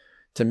shoegaze.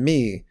 To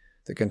me,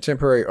 the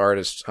contemporary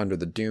artists under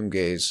the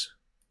doomgaze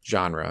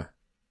genre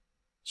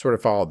sort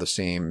of follow the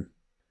same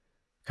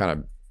kind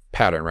of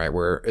pattern, right?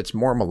 Where it's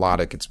more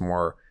melodic, it's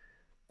more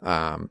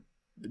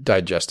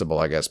digestible,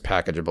 I guess,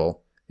 packageable,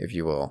 if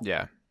you will.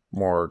 Yeah.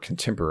 More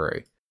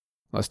contemporary.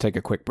 Let's take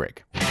a quick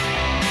break.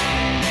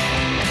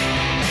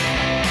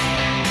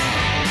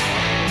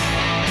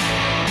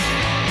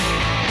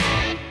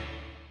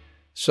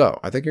 So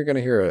I think you're going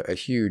to hear a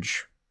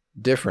huge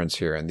difference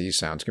here in these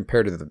sounds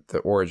compared to the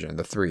origin,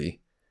 the 3.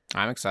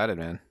 I'm excited,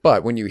 man.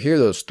 But when you hear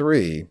those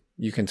three,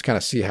 you can kind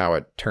of see how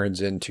it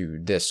turns into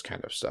this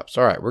kind of stuff.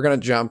 So, all right, we're going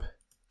to jump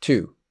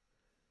to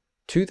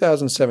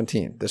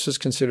 2017. This is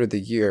considered the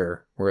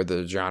year where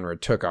the genre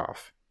took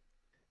off.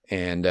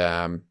 And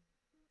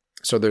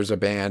so there's a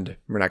band,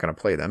 we're not going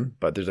to play them,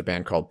 but there's a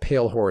band called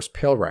Pale Horse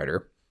Pale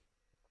Rider,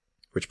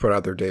 which put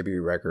out their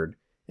debut record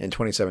in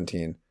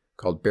 2017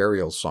 called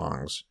Burial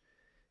Songs.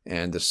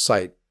 And the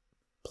site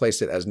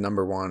placed it as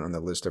number 1 on the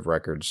list of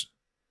records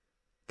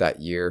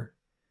that year,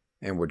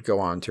 and would go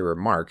on to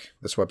remark,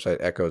 this website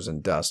Echoes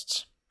and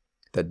Dusts,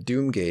 that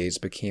Doomgaze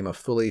became a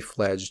fully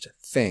fledged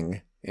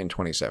thing in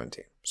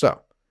 2017.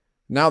 So,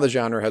 now the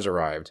genre has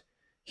arrived.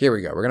 Here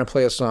we go. We're going to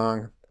play a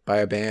song by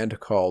a band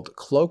called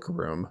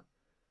Cloakroom,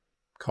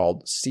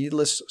 called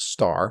Seedless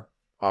Star,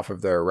 off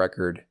of their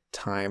record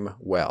Time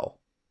Well.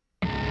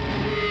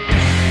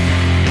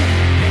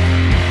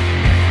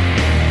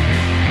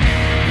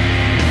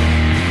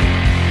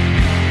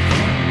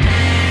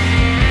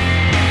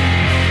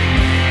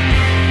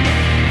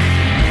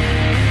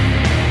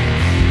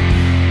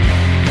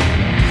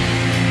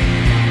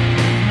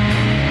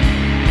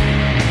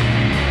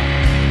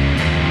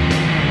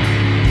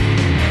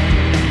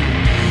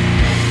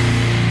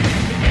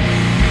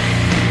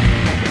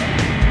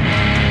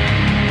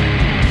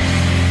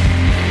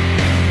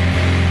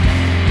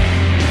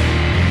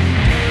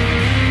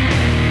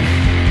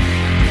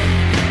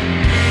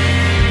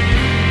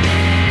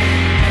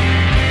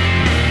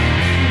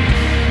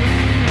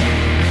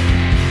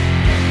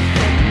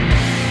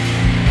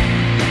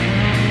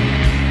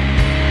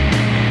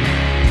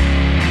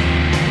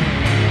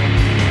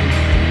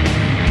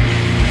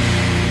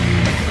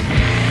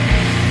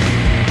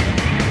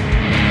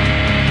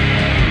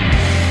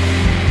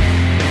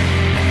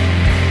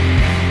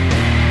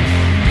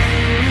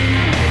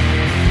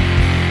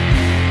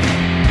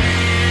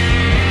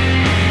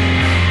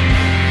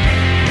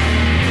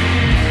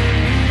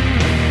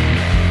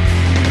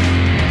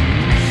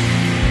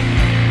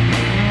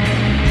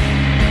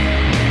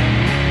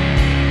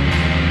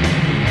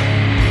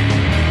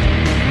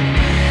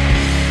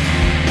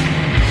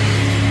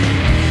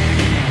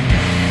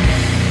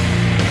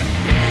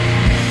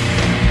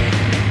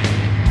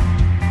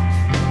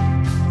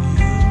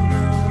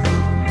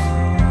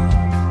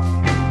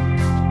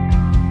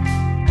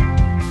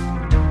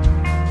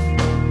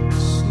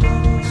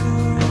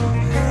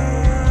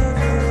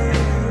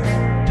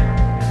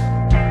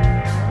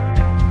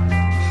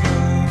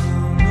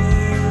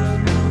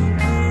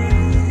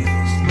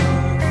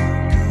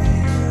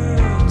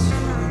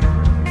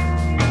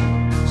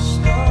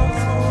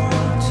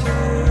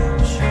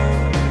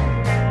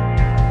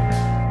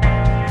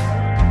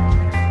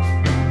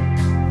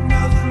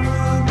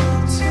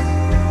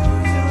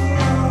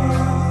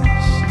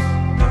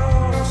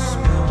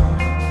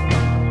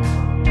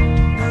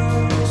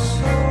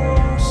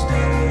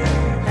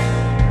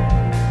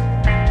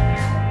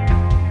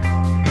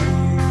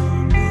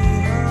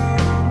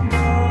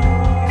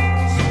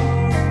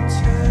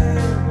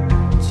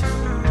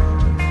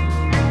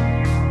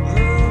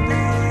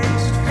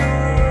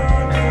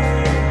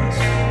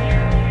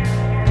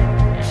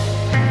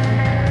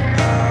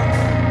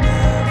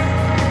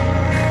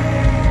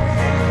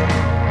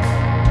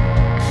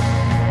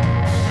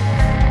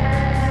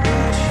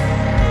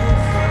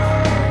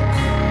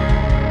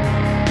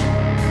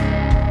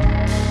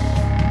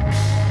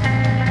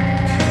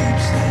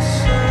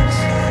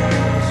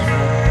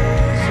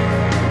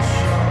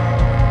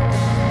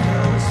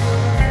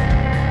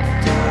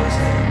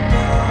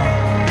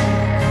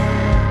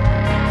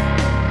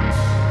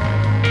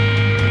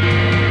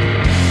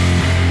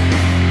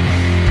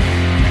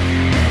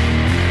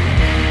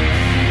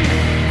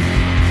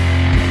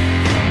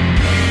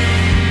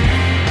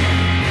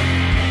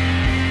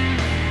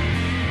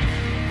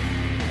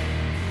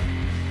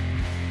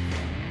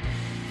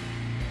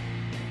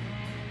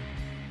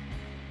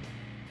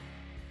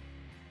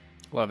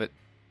 Love it.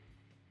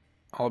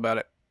 All about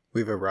it.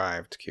 We've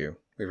arrived, Q.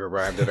 We've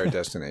arrived at our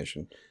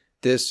destination.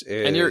 This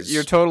is, and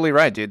you're totally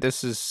right, dude.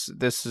 This is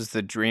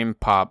the dream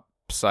pop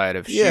side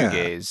of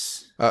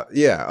shoegaze.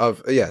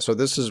 So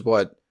this is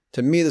what,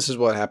 to me, this is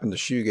what happened to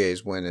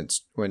shoegaze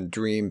when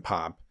dream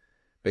pop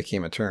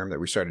became a term that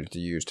we started to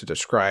use to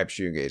describe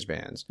shoegaze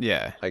bands.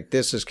 Yeah, like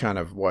this is kind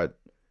of what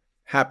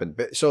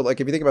happened. So like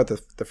if you think about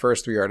the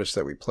first three artists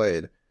that we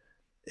played,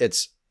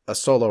 it's a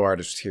solo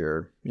artist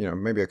here,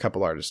 maybe a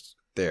couple artists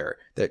there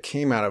that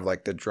came out of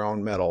like the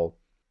drone metal,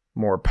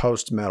 more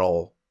post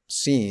metal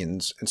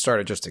scenes and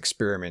started just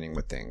experimenting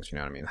with things. You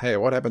know what I mean? Hey,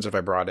 what happens if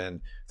I brought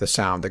in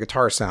the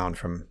guitar sound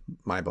from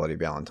My Bloody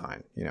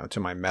Valentine, to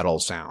my metal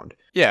sound?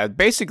 Yeah,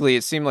 basically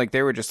it seemed like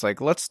they were just like,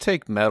 let's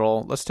take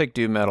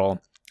doom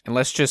metal and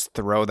let's just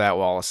throw that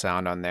wall of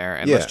sound on there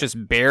and let's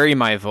just bury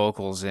my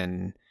vocals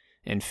in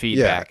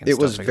feedback. Yeah, it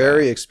was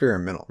very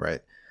experimental,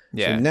 right?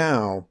 Yeah. So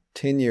now,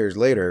 10 years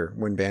later,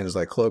 when bands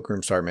like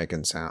Cloakroom start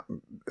making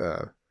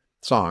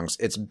songs,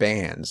 it's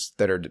bands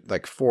that are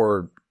like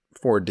four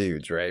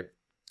dudes, right?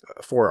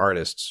 4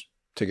 artists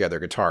together,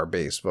 guitar,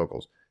 bass,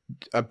 vocals,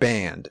 a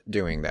band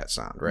doing that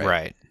sound, right?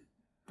 Right.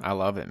 I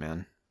love it,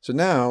 man. So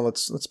now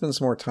let's spend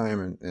some more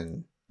time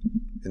in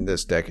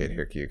this decade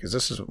here, Q, because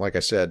this is, like I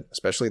said,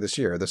 especially this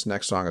year, this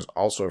next song is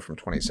also from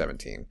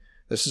 2017.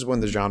 This is when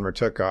the genre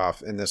took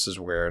off, and this is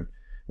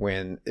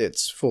when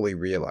it's fully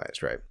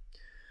realized, right?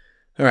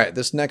 All right,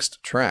 this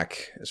next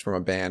track is from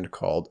a band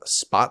called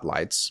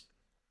Spotlights.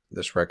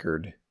 This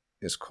record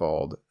is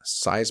called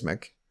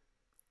Seismic,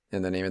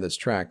 and the name of this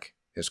track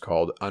is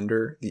called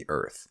Under the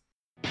Earth.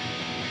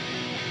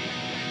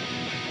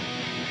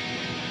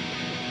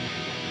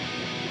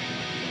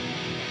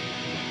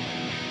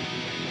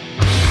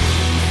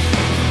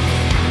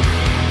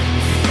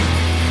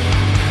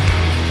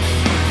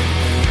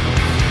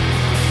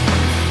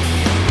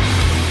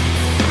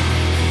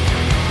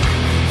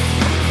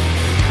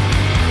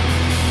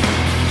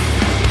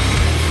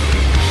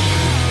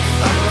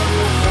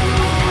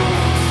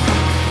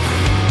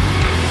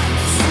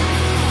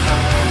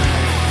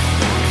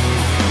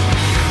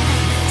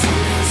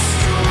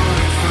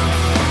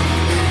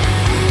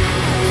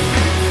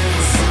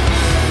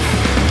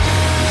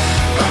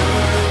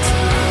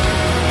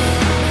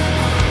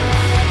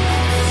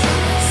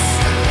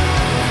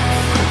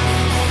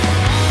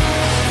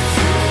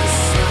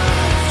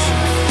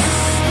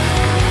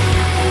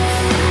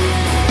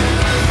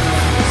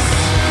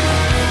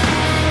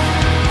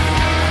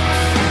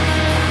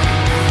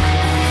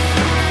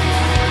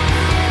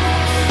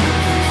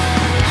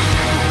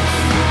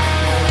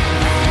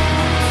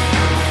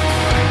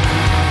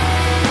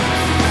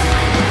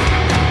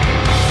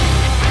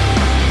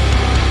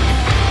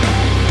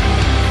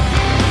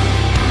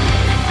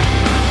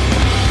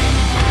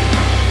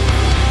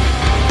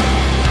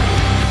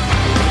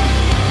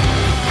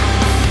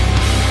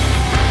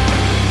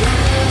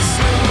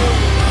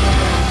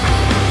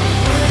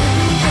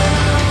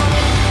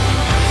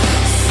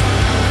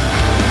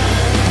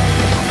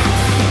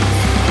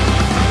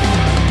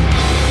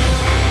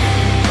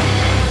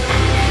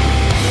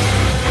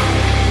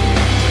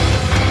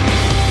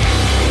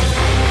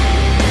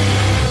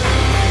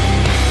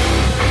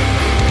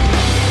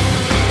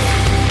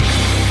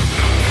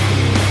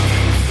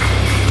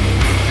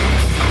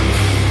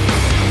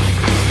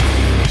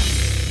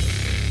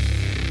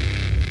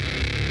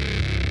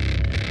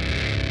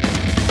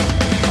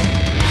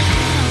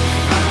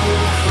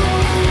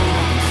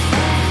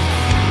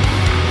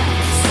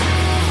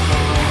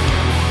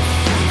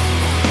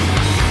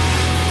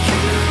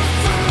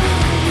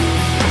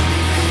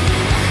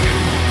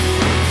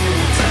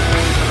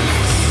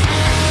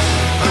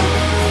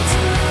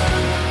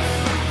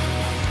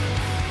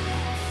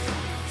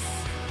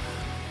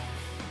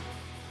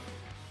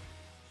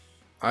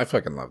 I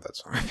fucking love that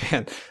song,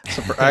 man.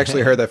 I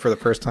actually heard that for the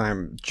first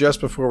time just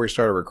before we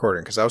started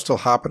recording because I was still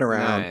hopping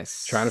around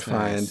trying to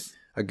find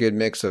a good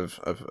mix of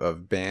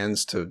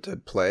bands to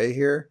play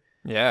here.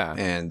 Yeah.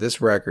 And this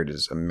record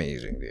is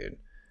amazing, dude.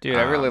 Dude,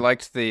 I really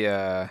liked the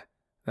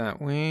that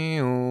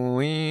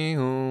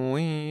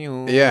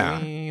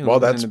yeah. Well,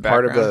 that's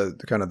part of the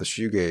kind of the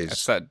shoegaze.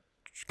 That's that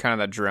kind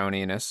of that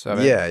droniness of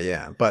it.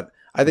 Yeah. But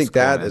I think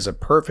that is a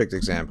perfect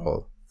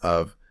example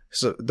of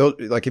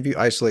like if you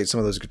isolate some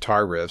of those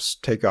guitar riffs,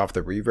 take off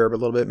the reverb a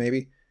little bit,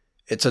 maybe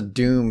it's a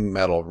doom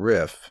metal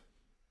riff.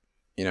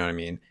 You know what I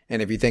mean?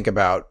 And if you think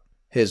about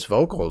his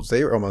vocals,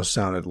 they almost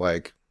sounded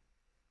like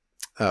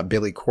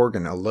Billy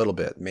Corgan a little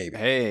bit, maybe.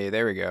 Hey,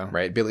 there we go.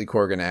 Right, Billy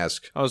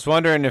Corgan-esque. I was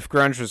wondering if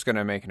grunge was going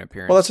to make an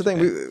appearance. Well, that's the thing.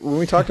 When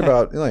we talked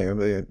about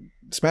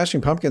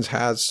Smashing Pumpkins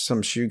has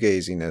some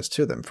shoegaziness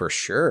to them, for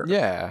sure.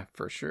 Yeah,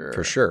 for sure.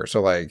 For sure.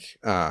 So, like,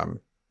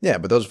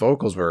 but those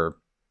vocals were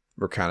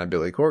kind of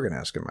Billy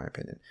Corgan-esque, in my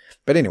opinion.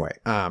 But anyway,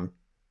 I'm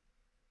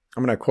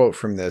going to quote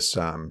from this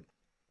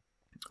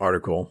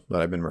article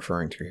that I've been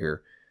referring to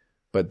here.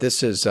 But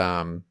this is,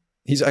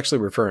 he's actually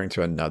referring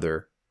to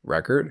another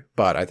record,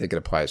 but I think it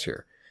applies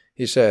here.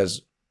 He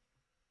says,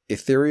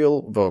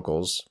 ethereal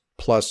vocals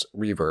plus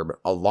reverb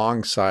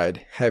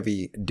alongside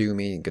heavy,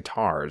 doomy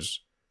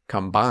guitars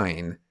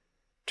combine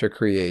to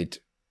create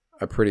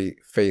a pretty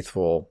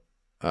faithful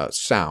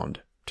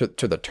sound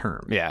to the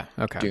term. Yeah,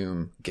 okay.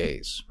 Doom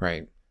gaze,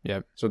 right?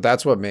 Yep. So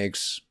that's what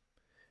makes,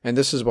 and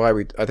this is why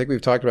I think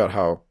we've talked about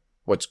how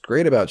what's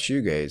great about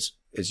shoegaze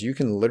is you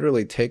can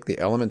literally take the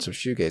elements of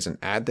shoegaze and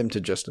add them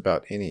to just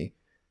about any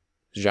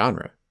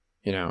genre,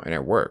 and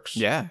it works.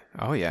 Yeah.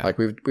 Oh yeah. Like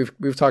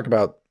we've talked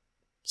about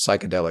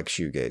psychedelic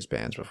shoegaze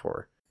bands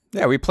before.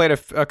 Yeah, we played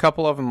a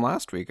couple of them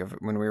last week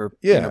when we were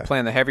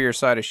playing the heavier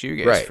side of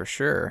shoegaze, right, for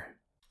sure.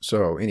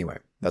 So anyway,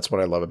 that's what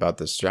I love about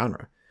this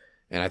genre.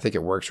 And I think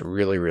it works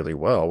really, really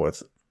well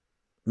with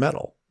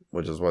metal,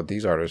 which is what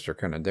these artists are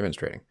kind of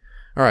demonstrating.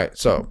 All right,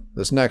 so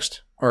this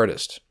next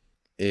artist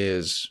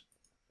is,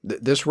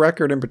 this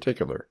record in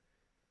particular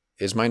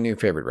is my new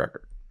favorite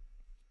record.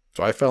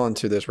 So I fell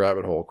into this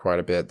rabbit hole quite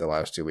a bit the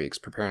last 2 weeks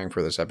preparing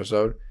for this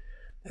episode.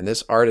 And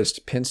this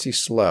artist, Pincy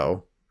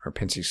Slow, or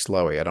Pincy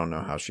Slowy, I don't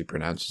know how she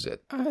pronounces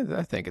it.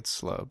 I think it's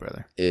slow,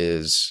 brother.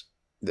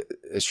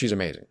 She's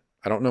amazing.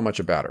 I don't know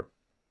much about her,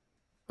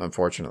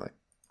 unfortunately.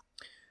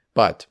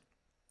 But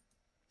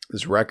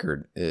this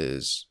record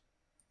is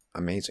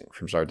amazing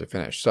from start to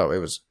finish. So it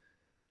was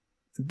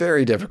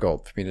very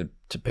difficult for me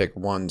to pick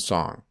one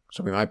song.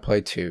 So we might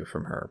play two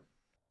from her.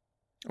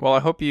 Well, I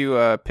hope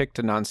you picked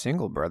a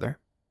non-single, brother.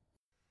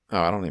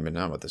 Oh, I don't even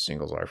know what the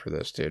singles are for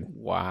this, dude.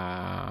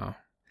 Wow.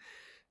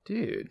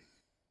 Dude.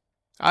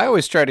 I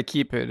always try to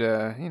keep it,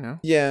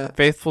 Yeah,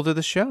 faithful to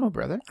the show,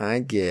 brother. I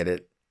get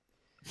it.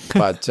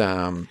 But,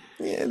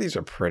 yeah, these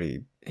are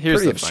pretty Here's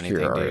pretty the funny obscure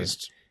thing, dude.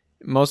 artists.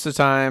 Most of the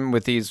time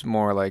with these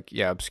more like,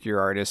 obscure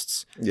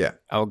artists, Yeah.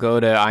 I'll go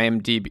to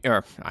IMDb.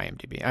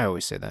 I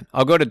always say that.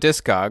 I'll go to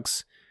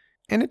Discogs,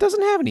 and it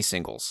doesn't have any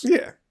singles.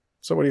 Yeah.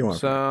 So what do you want?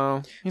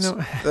 So,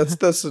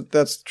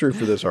 That's true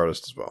for this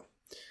artist as well.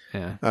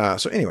 yeah.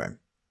 So anyway,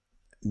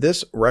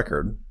 this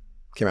record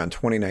came out in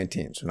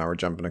 2019. So now we're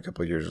jumping a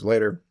couple of years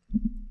later.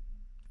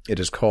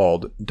 It is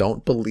called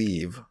Don't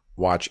Believe,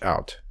 Watch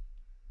Out.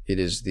 It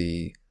is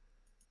the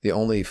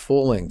only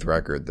full-length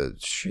record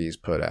that she's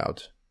put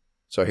out.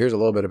 So here's a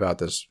little bit about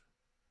this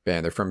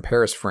band. They're from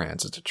Paris,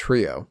 France. It's a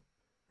trio.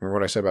 Remember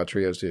what I said about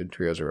trios, dude?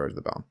 Trios are always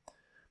the bomb.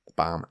 The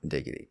bomb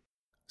diggity.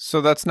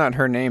 So that's not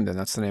her name, then.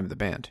 That's the name of the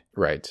band.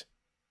 Right.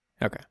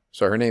 Okay.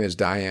 So her name is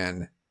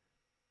Diane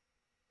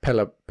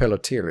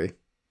Pellotieri.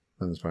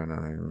 That's probably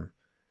not even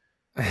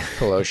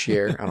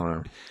Pellotier. I don't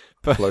know.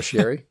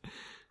 Pellotieri?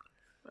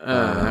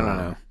 I don't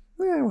know.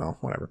 Yeah, well,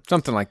 whatever.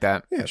 Something like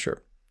that. Yeah,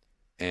 sure.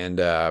 And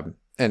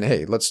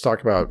hey, let's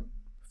talk about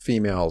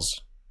female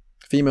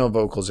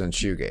vocals in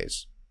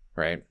shoegaze,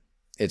 right?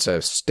 It's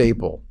a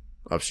staple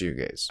of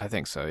shoegaze. I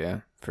think so,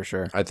 yeah, for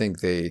sure. I think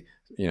they,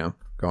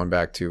 going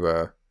back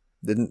to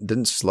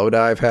didn't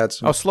Slowdive had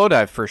some? Oh,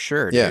 Slowdive for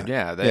sure, dude.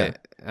 Yeah. Yeah,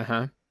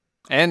 uh-huh.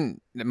 And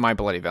My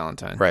Bloody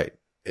Valentine. Right.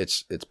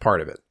 It's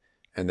part of it.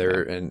 And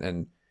they're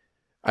and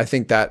I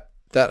think that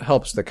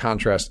helps the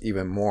contrast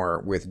even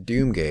more with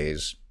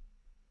Doomgaze,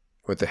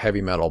 with the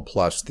heavy metal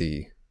plus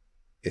the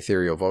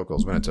ethereal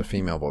vocals when it's a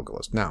female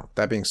vocalist. Now,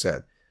 that being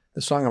said,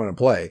 the song I'm going to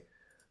play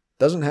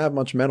doesn't have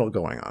much metal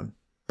going on,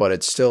 but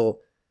it's still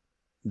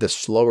the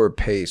slower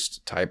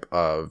paced type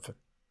of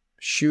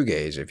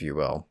shoegaze, if you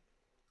will,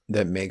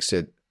 that makes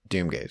it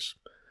Doomgaze.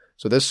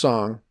 So this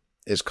song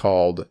is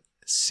called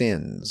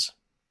Sins.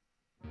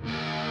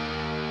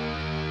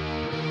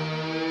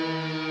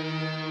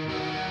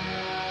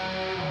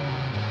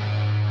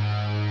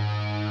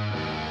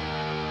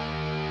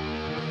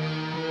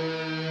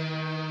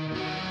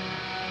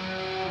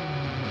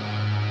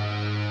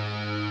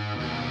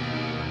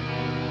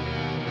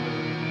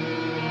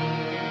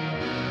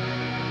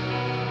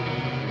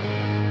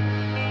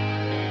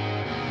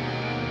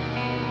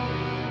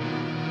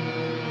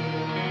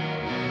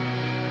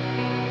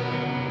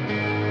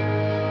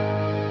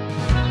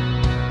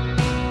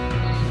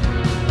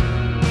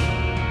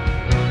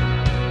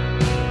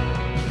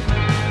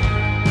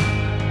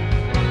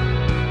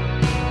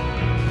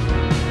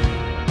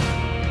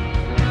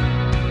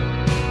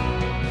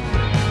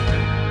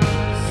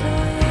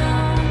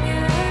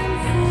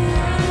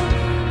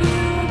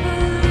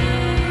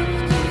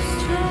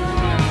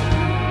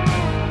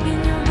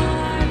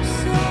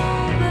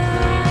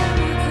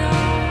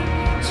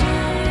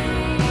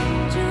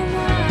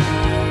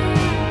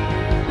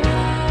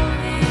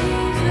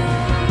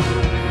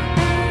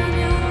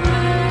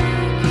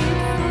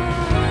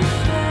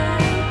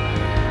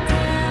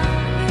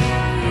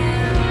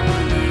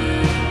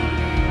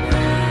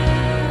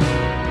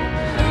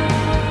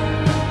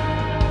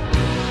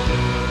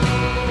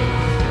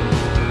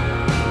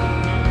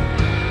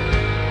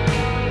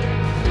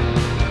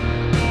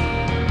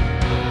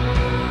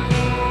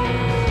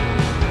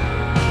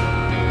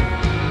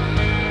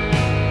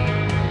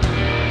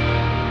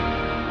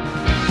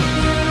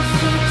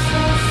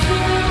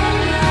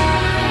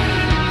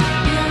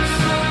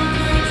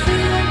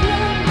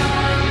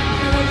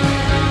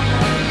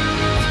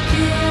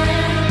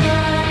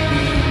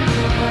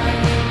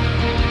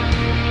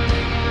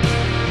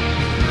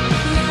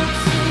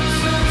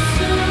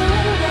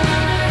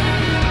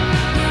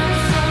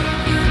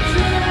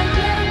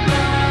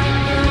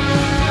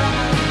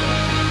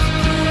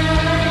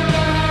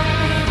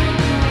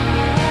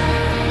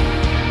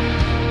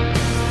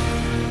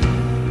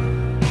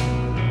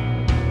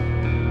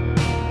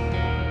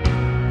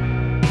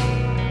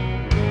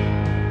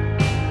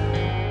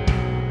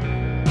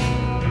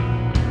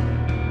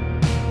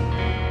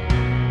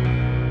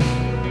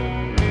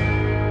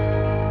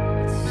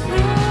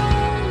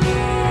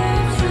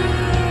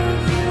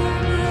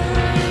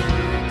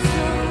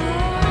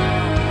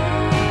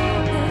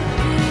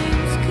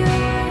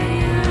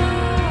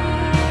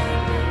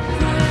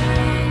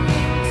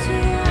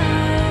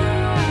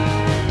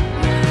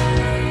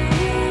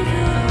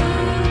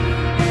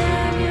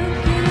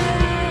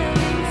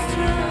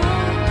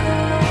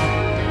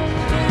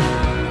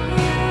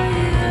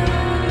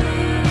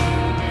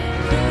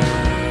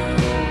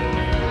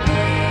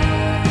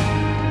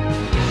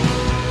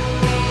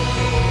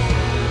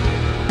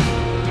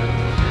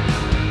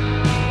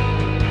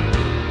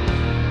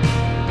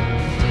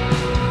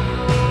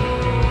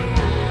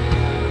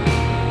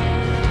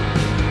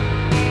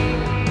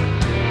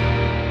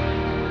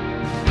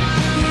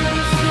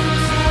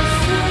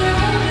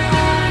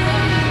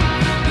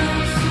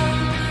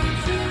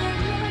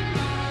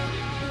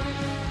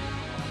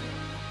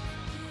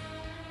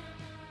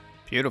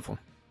 Beautiful.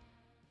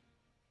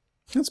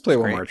 Let's play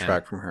one great, more man.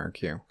 track from her,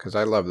 Q, because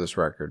I love this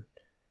record.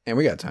 And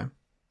we got time.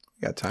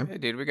 We got time. Hey,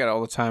 dude, we got all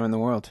the time in the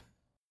world.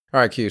 All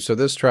right, Q. So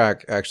this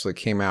track actually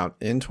came out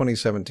in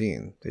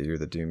 2017, the year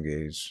the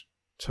Doomgaze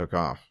took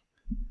off.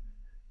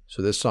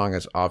 So this song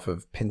is off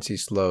of Pincy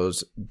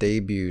Slow's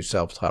debut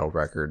self-titled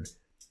record,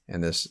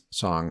 and this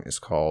song is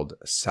called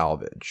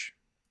Salvage.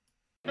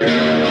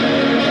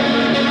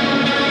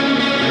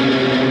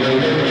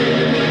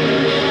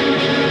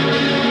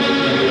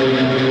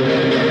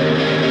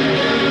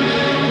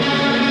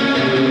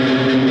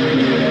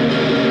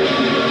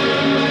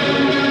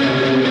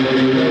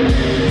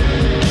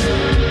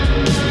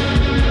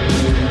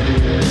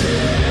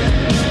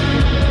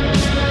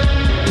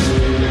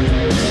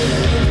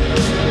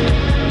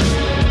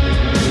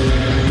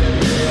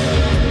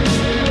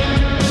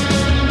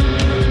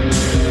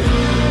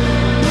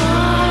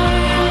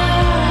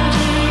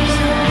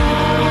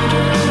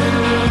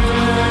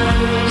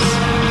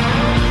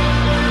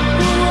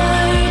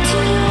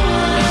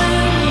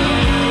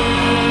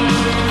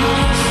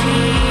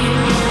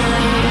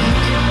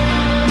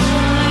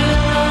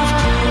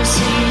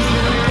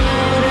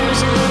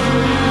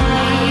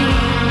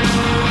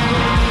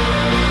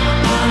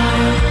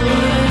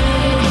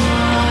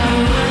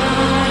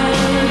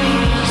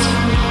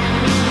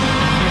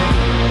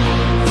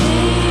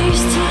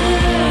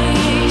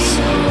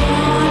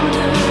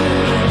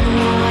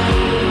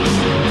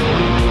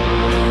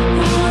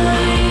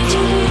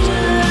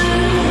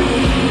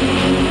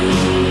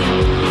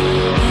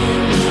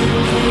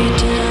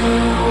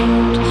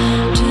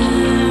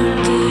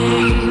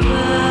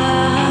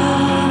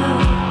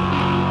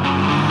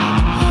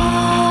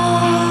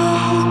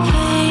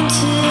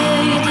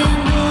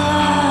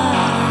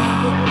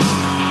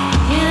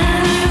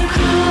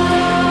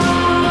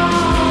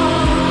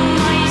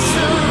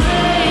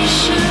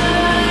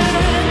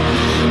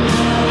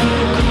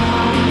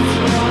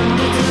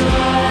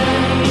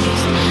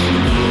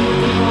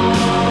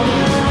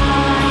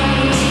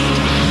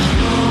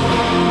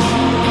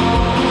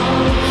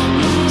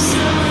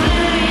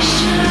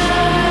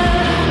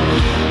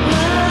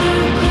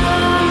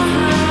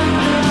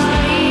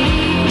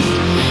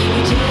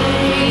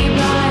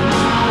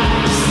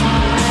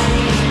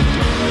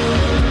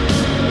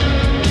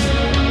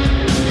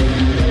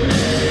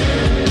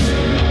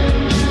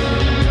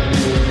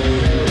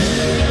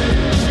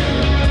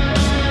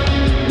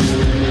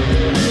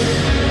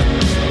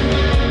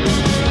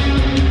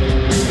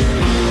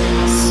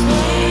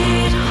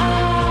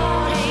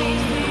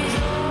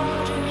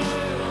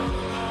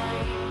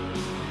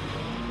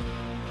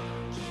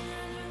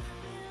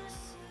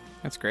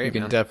 That's great, You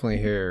can man. definitely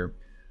hear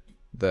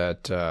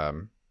that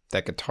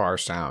that guitar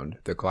sound,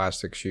 the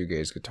classic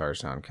shoegaze guitar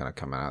sound, kind of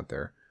coming out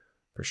there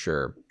for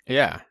sure.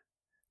 Yeah.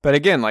 But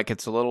again, like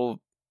it's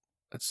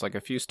like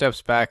a few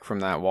steps back from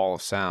that wall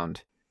of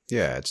sound.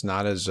 Yeah, it's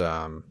not as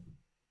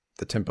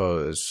the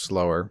tempo is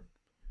slower,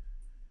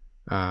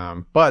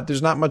 but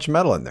there's not much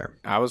metal in there.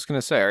 I was going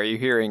to say, are you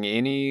hearing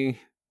any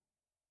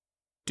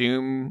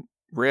doom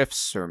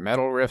riffs or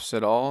metal riffs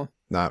at all?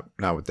 Not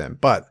with them,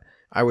 but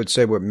I would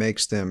say what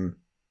makes them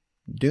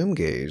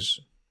Doomgaze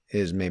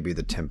is maybe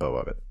the tempo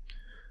of it,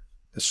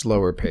 the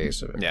slower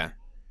pace of it. Yeah.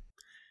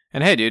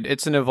 And hey, dude,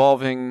 it's an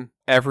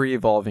ever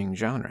evolving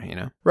genre, you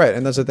know? Right,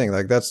 and that's the thing.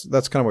 Like that's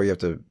kind of what you have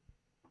to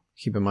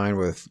keep in mind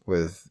with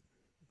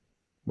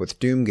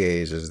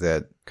Doomgaze, is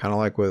that kind of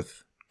like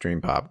with Dream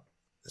Pop,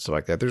 stuff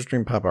like that. There's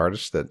Dream Pop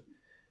artists that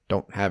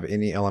don't have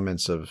any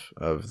elements of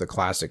the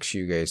classic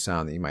shoegaze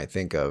sound that you might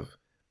think of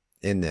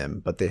in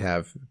them, but they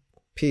have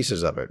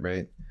pieces of it,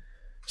 right?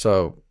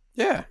 So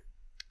Yeah.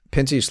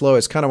 Pincy Slow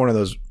is kind of one of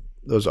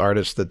those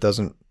artists that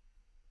doesn't,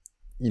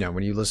 you know,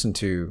 when you listen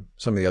to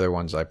some of the other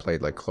ones I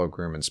played, like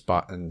Cloakroom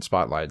and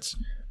Spotlights,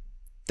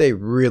 they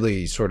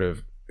really sort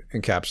of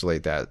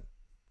encapsulate that,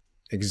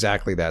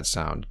 exactly that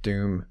sound,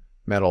 doom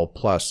metal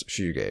plus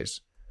shoegaze.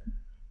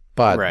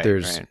 But Right,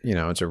 there's, right. you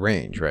know, it's a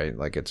range, right?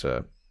 Like it's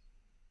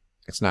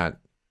not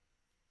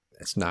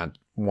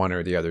one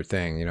or the other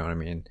thing, you know what I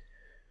mean?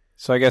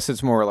 So I guess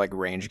it's more like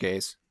range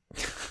gaze.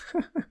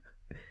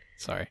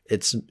 Sorry.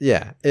 It's,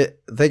 yeah,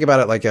 think about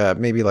it like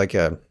maybe like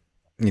a,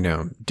 you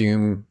know,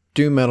 doom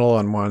metal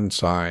on one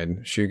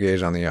side,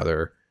 shoegaze on the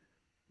other.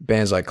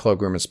 Bands like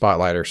Cloakroom and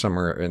Spotlight are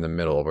somewhere in the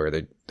middle where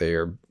they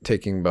are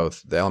taking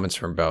both the elements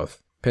from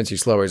both. Pincy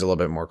Slow is a little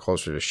bit more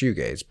closer to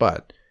shoegaze,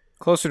 but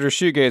Closer to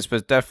shoegaze,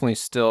 but definitely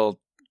still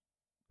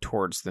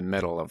towards the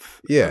middle of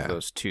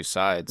those two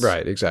sides.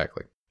 right,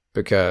 exactly.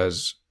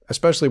 Because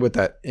especially with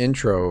that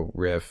intro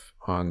riff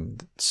on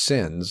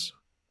Sins,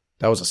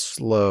 that was a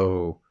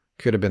slow,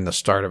 could have been the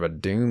start of a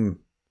doom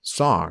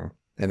song,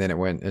 and then it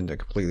went into a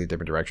completely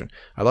different direction.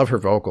 I love her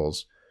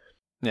vocals.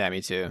 Yeah,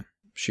 me too.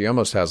 She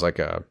almost has like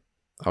I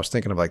was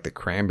thinking of like the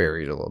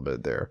Cranberries a little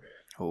bit there.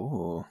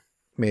 Ooh,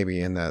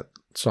 Maybe in that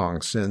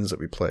song Sins that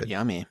we played.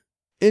 yummy.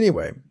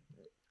 Anyway,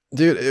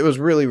 dude, it was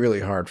really, really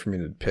hard for me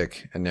to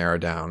pick and narrow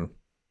down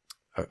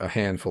a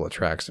handful of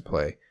tracks to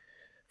play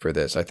for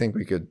this. I think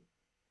we could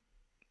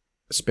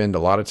spend a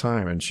lot of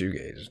time in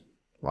shoegaze,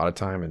 a lot of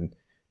time in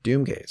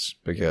doom gaze,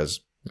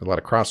 because there's a lot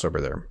of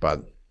crossover there.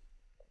 But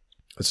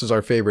this is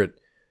our favorite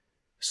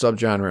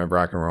subgenre of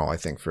rock and roll, I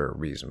think, for a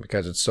reason,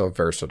 because it's so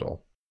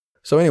versatile.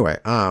 So anyway,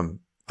 I'm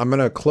going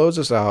to close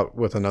this out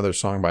with another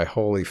song by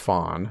Holy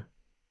Fawn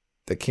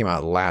that came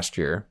out last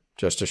year,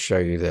 just to show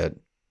you that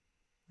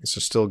this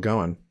is still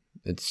going.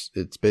 It's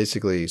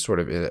basically sort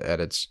of at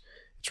it's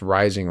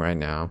rising right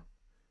now.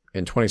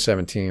 In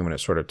 2017, when it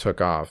sort of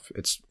took off,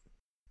 it's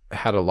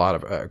had a lot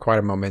of quite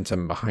a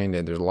momentum behind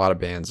it. There's a lot of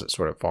bands that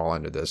sort of fall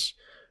under this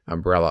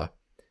umbrella,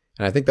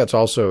 and I think that's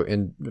also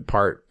in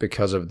part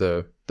because of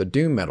the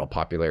doom metal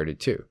popularity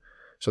too.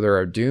 So there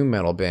are doom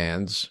metal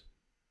bands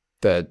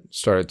that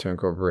started to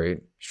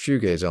incorporate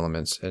shoegaze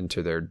elements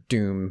into their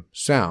doom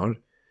sound,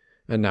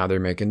 and now they're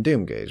making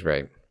doom gaze,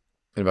 right?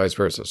 And vice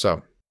versa.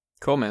 So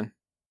cool, man.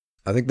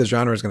 I think the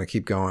genre is going to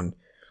keep going.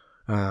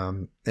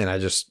 And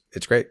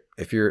it's great.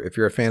 If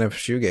you're a fan of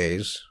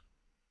shoegaze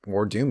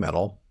or doom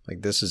metal,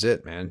 like, this is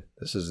it, man.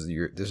 This is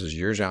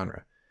your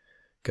genre.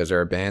 Because there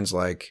are bands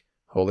like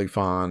Holy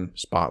Fawn,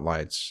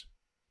 Spotlights,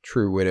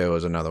 True Widow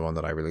is another one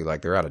that I really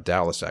like. They're out of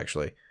Dallas,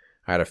 actually.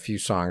 I had a few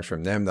songs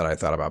from them that I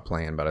thought about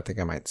playing, but I think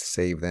I might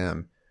save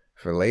them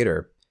for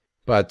later.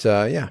 But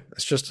yeah,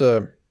 it's just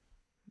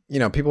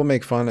people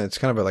make fun. It's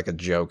kind of like a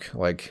joke.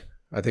 Like,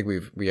 I think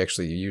we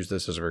actually used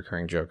this as a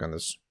recurring joke on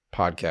this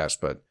podcast,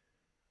 but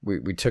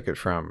we took it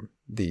from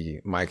the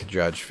Mike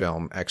Judge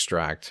film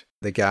Extract.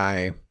 The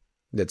guy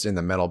that's in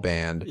the metal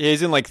band. Yeah,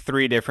 he's in like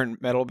 3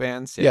 different metal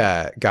bands.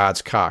 Yeah,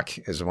 God's Cock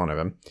is one of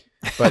them.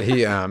 But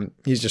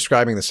he's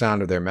describing the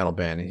sound of their metal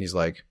band, and he's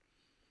like,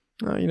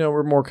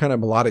 we're more kind of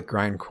melodic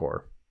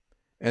grindcore.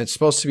 And it's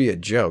supposed to be a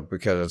joke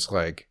because it's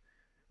like,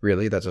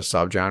 really? That's a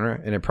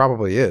subgenre? And it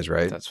probably is,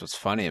 right? That's what's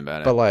funny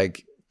about it. But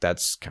like,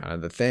 that's kind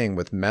of the thing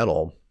with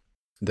metal.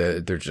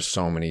 There's just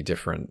so many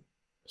different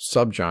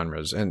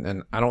subgenres.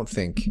 And I don't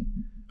think,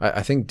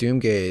 I think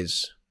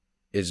doomgaze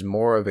is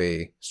more of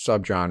a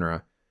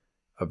subgenre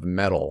of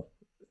metal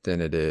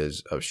than it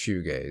is of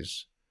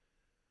shoegaze.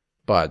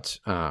 But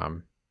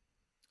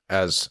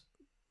as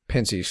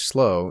Pincy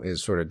Slow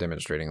is sort of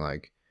demonstrating,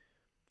 like,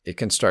 it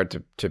can start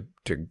to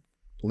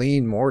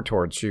lean more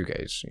towards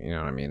shoegaze, you know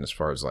what I mean, as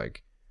far as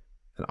like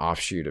an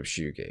offshoot of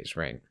shoegaze,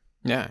 right?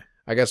 Yeah.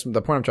 I guess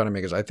the point I'm trying to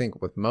make is I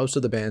think with most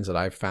of the bands that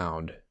I've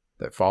found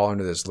that fall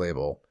under this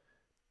label,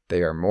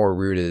 they are more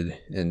rooted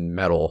in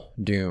metal,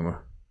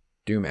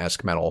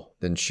 doom-esque metal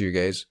than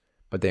shoegaze,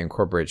 but they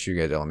incorporate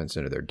shoegaze elements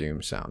into their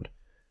doom sound.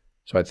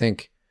 So I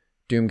think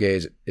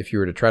doomgaze, if you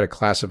were to try to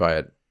classify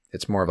it,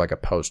 it's more of like a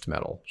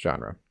post-metal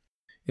genre.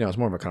 It's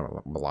more of a kind of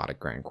a melodic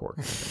grindcore kind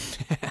of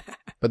thing.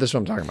 But this is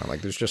what I'm talking about.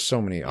 Like, there's just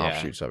so many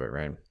offshoots of it,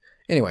 right?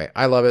 Anyway,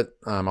 I love it.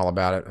 I'm all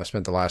about it. I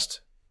spent the last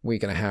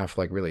week and a half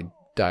like really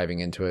diving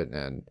into it,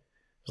 and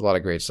there's a lot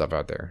of great stuff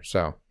out there.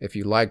 So if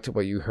you liked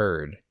what you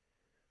heard,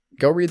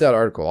 go read that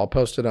article. I'll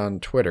post it on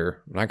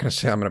Twitter. I'm not going to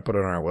say I'm going to put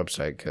it on our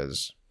website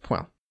because,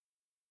 well,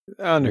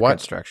 under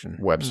construction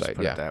website,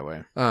 put yeah, it that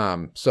way.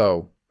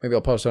 So maybe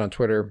I'll post it on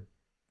Twitter.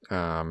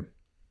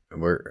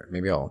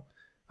 Maybe I'll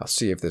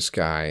see if this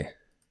guy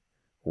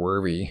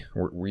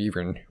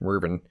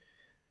Werven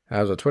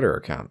has a Twitter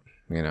account.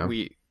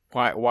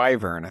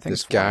 Wyvern, I think.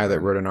 This guy that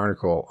wrote an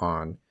article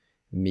on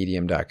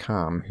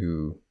Medium.com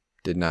who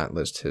did not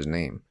list his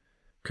name.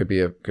 Could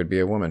be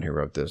a woman who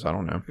wrote this. I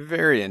don't know.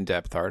 Very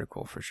in-depth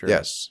article for sure.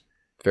 Yes,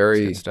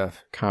 very good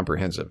stuff.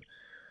 Comprehensive.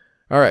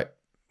 All right.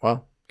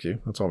 Well,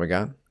 that's all we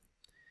got.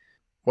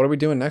 What are we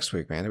doing next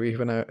week, man? Are we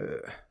even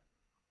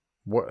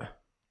where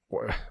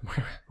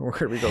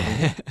do we go from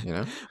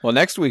here? Well,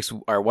 next week's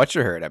our What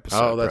You Heard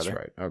episode. Oh, that's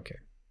brother. right. Okay.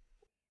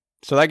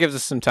 So that gives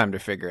us some time to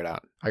figure it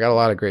out. I got a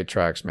lot of great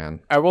tracks,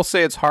 man. I will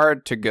say it's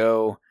hard to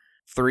go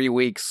 3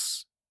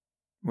 weeks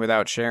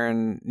without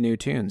sharing new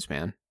tunes,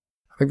 man.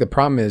 I think the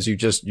problem is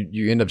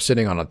you end up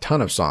sitting on a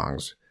ton of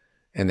songs,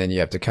 and then you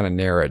have to kind of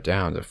narrow it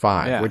down to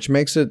 5, which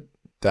makes it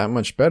that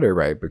much better,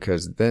 right?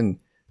 Because then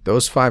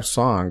those 5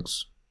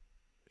 songs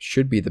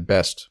should be the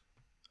best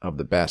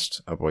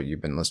of what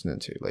you've been listening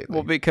to lately.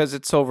 Well, because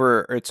it's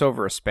over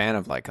a span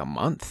of like a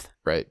month,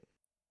 right?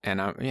 And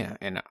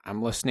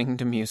I'm listening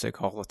to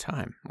music all the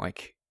time,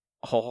 like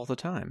all the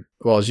time.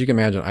 Well, as you can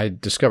imagine, I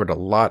discovered a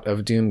lot of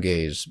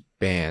doomgaze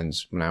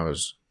bands when I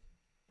was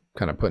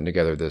kind of putting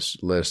together this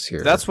list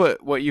here. That's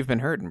what you've been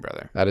hearing,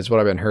 brother. That is what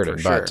I've been hearing,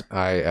 sure. But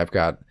I've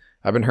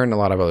been hearing a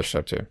lot of other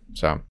stuff too.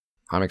 So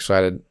I'm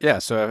excited. Yeah.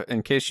 So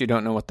in case you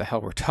don't know what the hell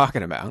we're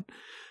talking about,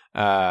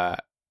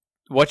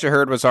 What You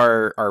Heard was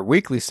our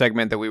weekly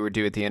segment that we would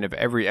do at the end of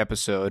every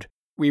episode.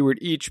 We would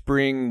each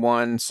bring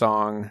one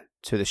song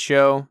to the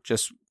show,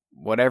 just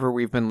whatever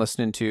we've been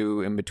listening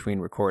to in between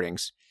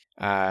recordings.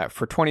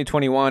 For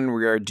 2021,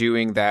 we are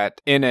doing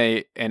that in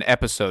an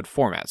episode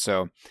format.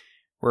 So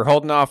we're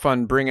holding off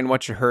on bringing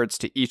What You Heards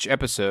to each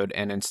episode,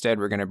 and instead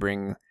we're going to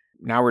bring.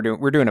 Now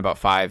we're doing about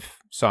 5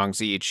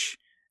 songs each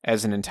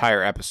as an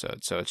entire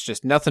episode. So it's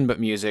just nothing but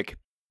music,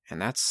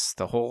 and that's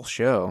the whole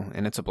show,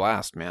 and it's a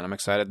blast, man. I'm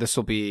excited. This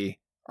will be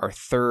our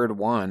 3rd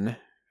one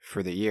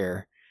for the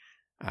year.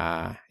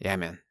 Yeah,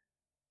 man.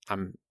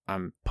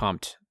 I'm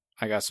pumped.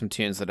 I got some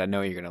tunes that I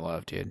know you're going to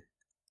love, dude.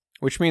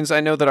 Which means I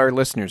know that our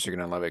listeners are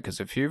going to love it, because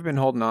if you've been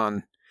holding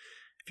on,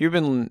 if you've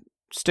been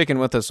sticking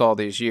with us all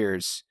these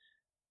years,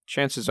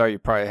 chances are you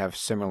probably have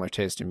similar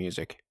taste in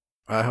music.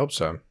 I hope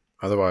so.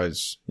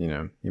 Otherwise,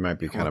 you might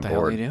be kind of bored. What the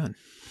hell are you doing?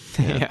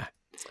 Yeah.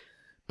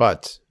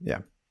 But, yeah.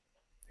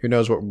 Who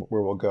knows where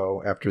we'll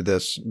go after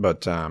this,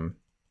 but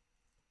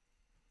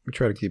we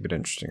try to keep it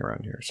interesting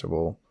around here,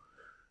 so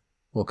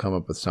we'll come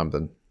up with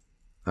something.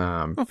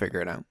 We'll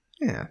figure it out.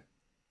 Yeah.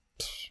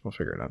 We'll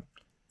figure it out.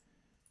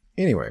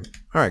 Anyway,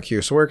 all right,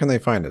 Q. So where can they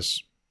find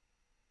us?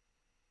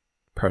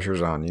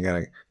 Pressure's on. You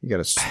gotta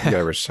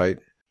recite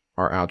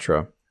our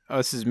outro. Oh,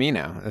 this is me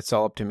now. That's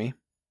all up to me.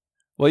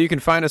 Well, you can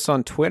find us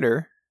on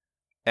Twitter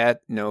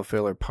at No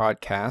Filler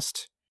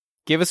Podcast.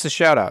 Give us a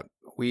shout out.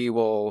 We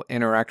will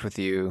interact with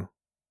you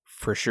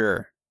for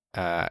sure,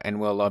 and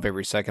we'll love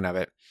every second of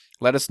it.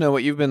 Let us know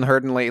what you've been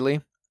hearing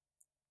lately.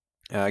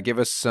 Give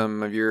us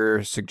some of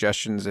your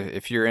suggestions.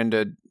 If you're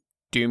into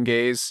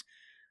doomgaze,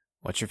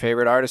 what's your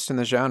favorite artist in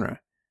the genre?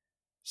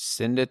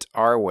 Send it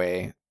our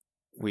way.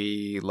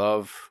 We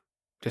love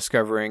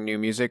discovering new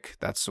music.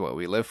 That's what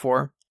we live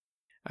for.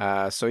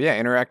 So yeah,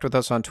 interact with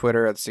us on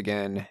Twitter. That's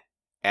again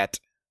at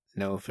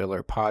No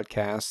Filler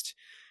Podcast.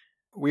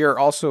 We are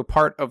also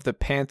part of the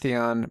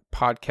Pantheon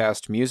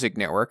Podcast Music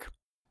Network,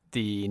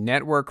 the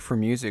network for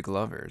music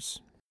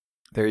lovers.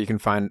 There you can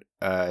find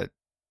a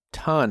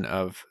ton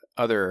of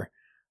other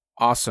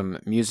awesome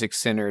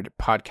music-centered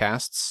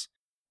podcasts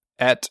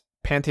at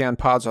Pantheon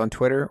Pods on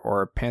Twitter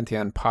or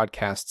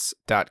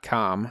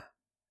pantheonpodcasts.com.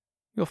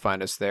 You'll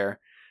find us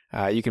there.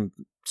 You can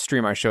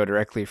stream our show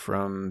directly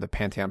from the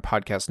Pantheon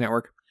Podcast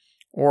Network,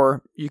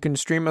 or you can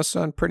stream us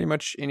on pretty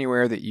much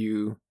anywhere that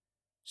you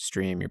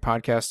stream your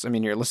podcasts. I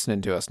mean, you're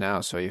listening to us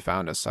now, so you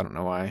found us. I don't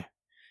know why.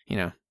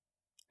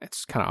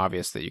 It's kind of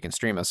obvious that you can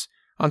stream us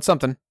on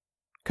something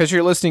because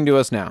you're listening to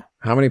us now.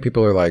 How many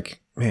people are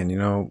like, man,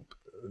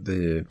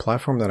 the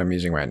platform that I'm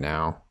using right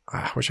now,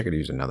 I wish I could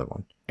use another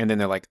one. And then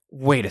they're like,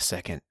 wait a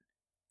second,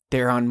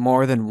 they're on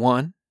more than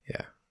one?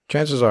 Yeah.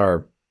 Chances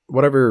are,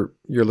 whatever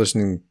you're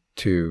listening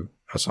to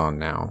us on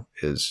now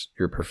is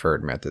your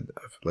preferred method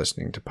of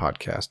listening to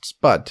podcasts.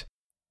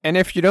 And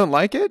if you don't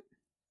like it,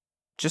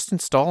 just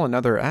install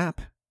another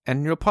app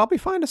and you'll probably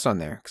find us on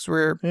there, because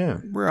we're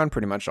on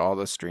pretty much all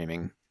the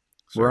streaming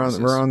services.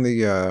 We're on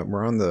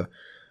the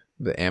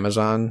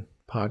Amazon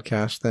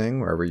podcast thing,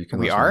 wherever you can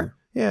listen. We are?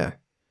 Yeah.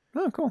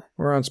 Oh, cool.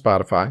 We're on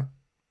Spotify.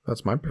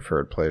 That's my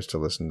preferred place to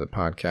listen to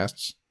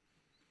podcasts.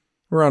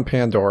 We're on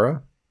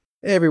Pandora.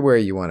 Everywhere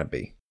you want to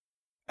be.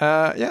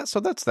 Yeah, so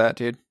that's that,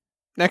 dude.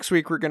 Next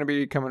week, we're going to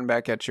be coming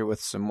back at you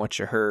with some What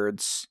You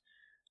Heards.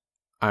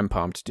 I'm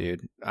pumped,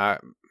 dude.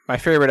 My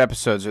favorite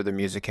episodes are the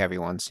music-heavy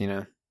ones,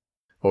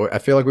 Well, I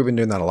feel like we've been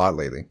doing that a lot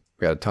lately.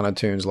 We had a ton of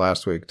tunes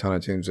last week, ton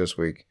of tunes this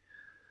week.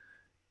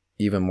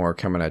 Even more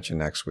coming at you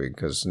next week,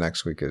 because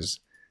next week is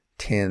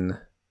 10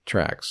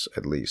 tracks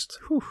at least.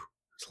 Whew.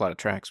 It's a lot of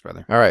tracks,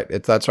 brother. All right.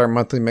 That's our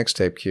monthly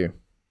mixtape queue.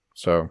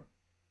 So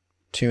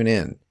tune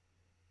in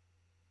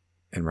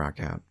and rock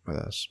out with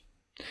us.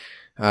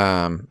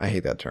 I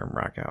hate that term,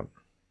 rock out.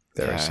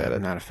 I said it.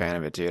 I'm not a fan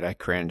of it, dude. I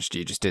cringed.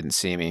 You just didn't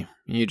see me.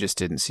 You just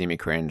didn't see me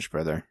cringe,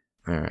 brother.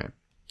 All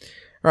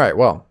right.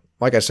 Well,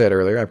 like I said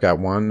earlier, I've got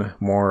one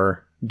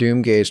more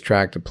Doomgaze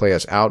track to play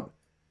us out.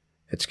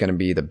 It's going to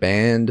be the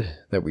band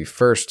that we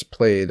first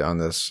played on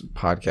this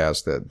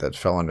podcast that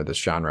fell under this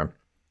genre,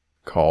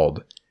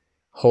 called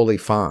Holy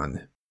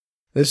Fawn.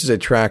 This is a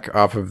track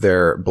off of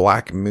their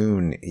Black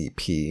Moon EP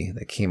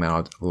that came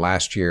out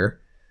last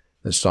year.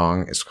 The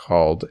song is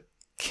called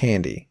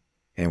Candy,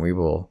 and we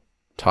will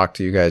talk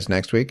to you guys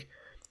next week.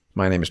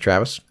 My name is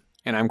Travis.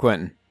 And I'm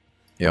Quentin.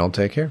 Y'all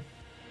take care.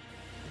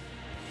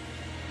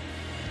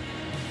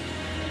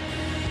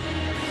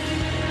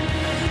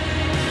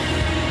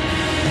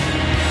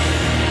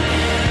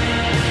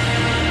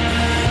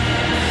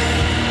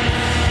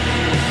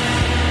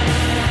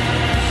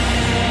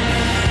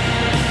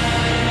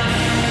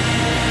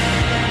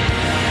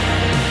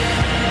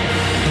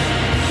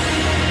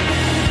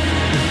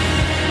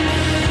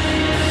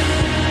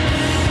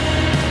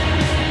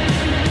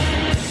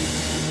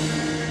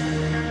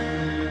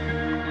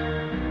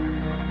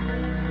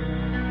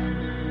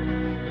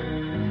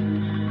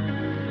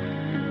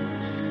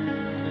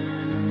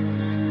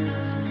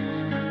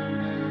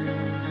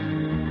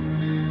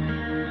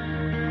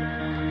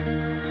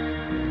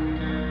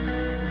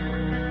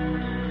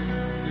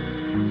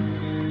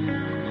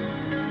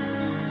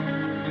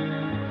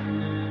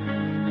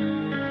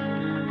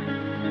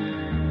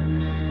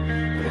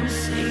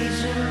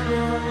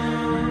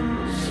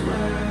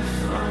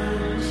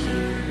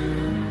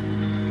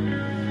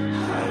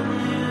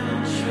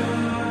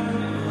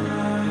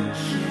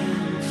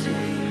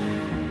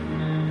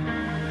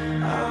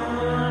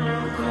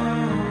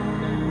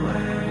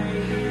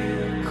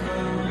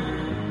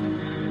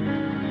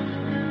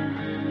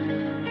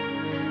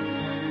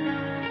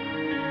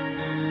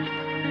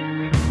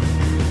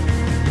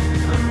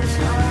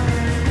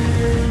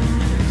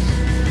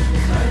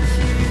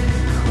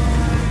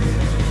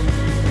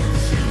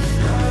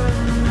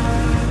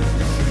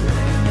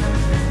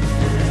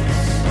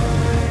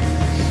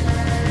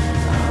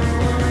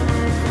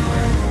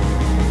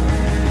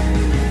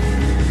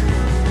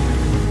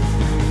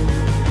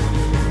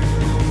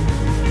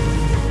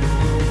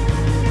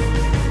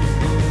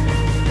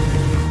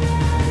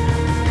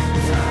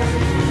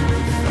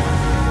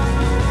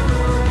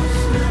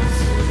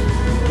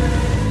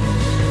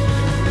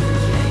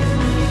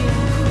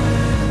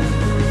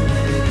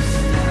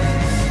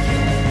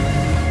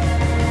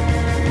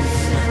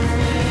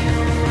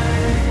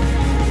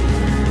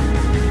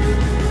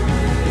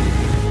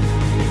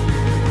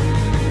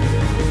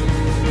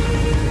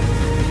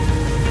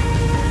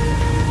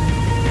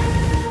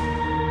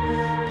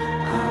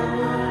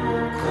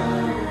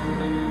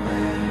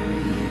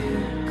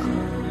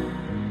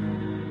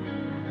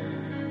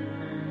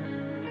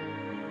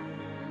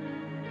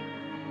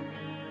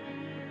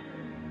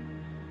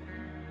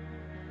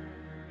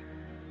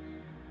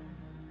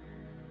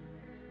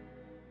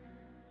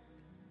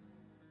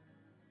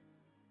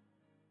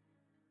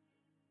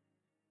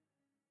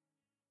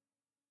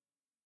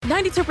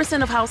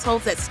 92% of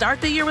households that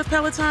start the year with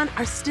Peloton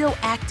are still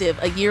active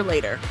a year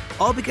later.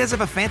 All because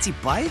of a fancy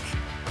bike?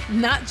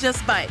 Not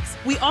just bikes.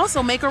 We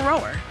also make a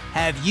rower.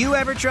 Have you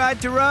ever tried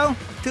to row?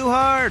 Too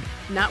hard.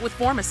 Not with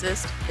Form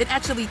Assist. It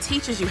actually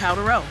teaches you how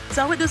to row.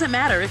 So it doesn't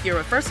matter if you're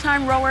a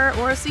first-time rower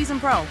or a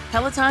seasoned pro.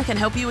 Peloton can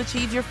help you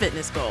achieve your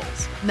fitness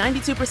goals.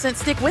 92%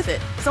 stick with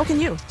it. So can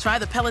you. Try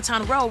the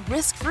Peloton Row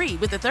risk-free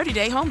with a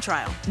 30-day home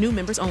trial. New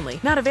members only.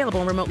 Not available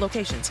in remote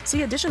locations.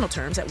 See additional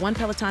terms at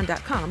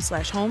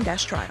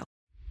onepeloton.com/home-trial.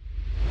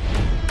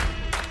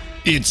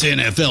 It's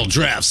NFL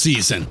draft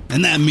season,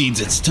 and that means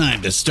it's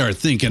time to start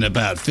thinking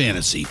about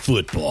fantasy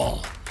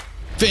football.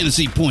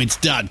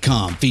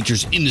 FantasyPoints.com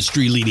features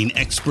industry-leading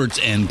experts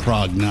and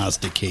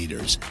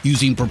prognosticators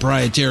using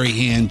proprietary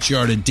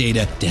hand-charted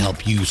data to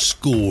help you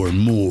score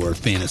more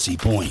fantasy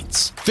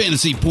points.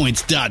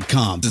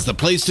 FantasyPoints.com is the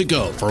place to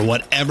go for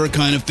whatever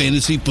kind of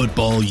fantasy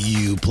football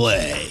you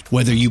play.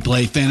 Whether you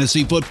play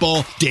fantasy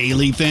football,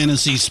 daily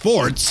fantasy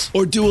sports,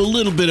 or do a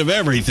little bit of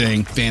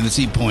everything,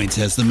 Fantasy Points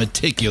has the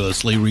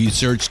meticulously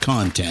researched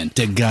content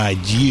to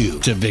guide you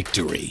to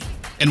victory.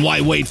 And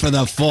why wait for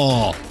the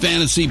fall?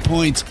 Fantasy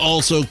Points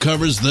also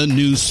covers the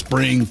new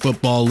spring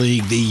football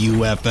league, the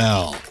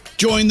UFL.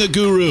 Join the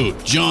guru,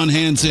 John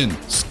Hansen,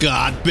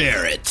 Scott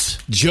Barrett,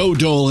 Joe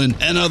Dolan,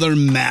 and other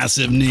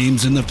massive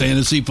names in the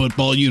fantasy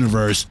football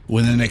universe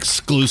with an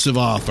exclusive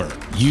offer.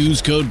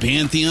 Use code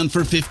Pantheon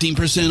for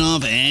 15%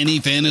 off any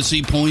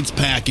Fantasy Points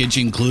package,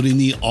 including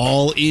the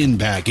all-in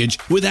package,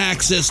 with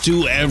access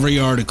to every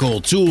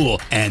article, tool,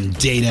 and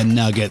data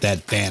nugget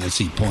that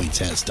Fantasy Points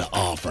has to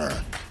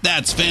offer.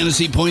 That's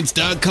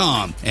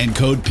FantasyPoints.com and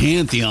code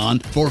Pantheon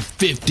for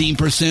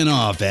 15%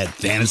 off at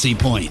Fantasy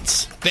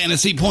Points.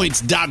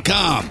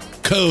 FantasyPoints.com,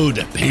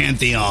 code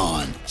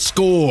Pantheon.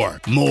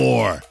 Score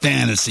more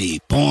fantasy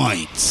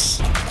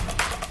points.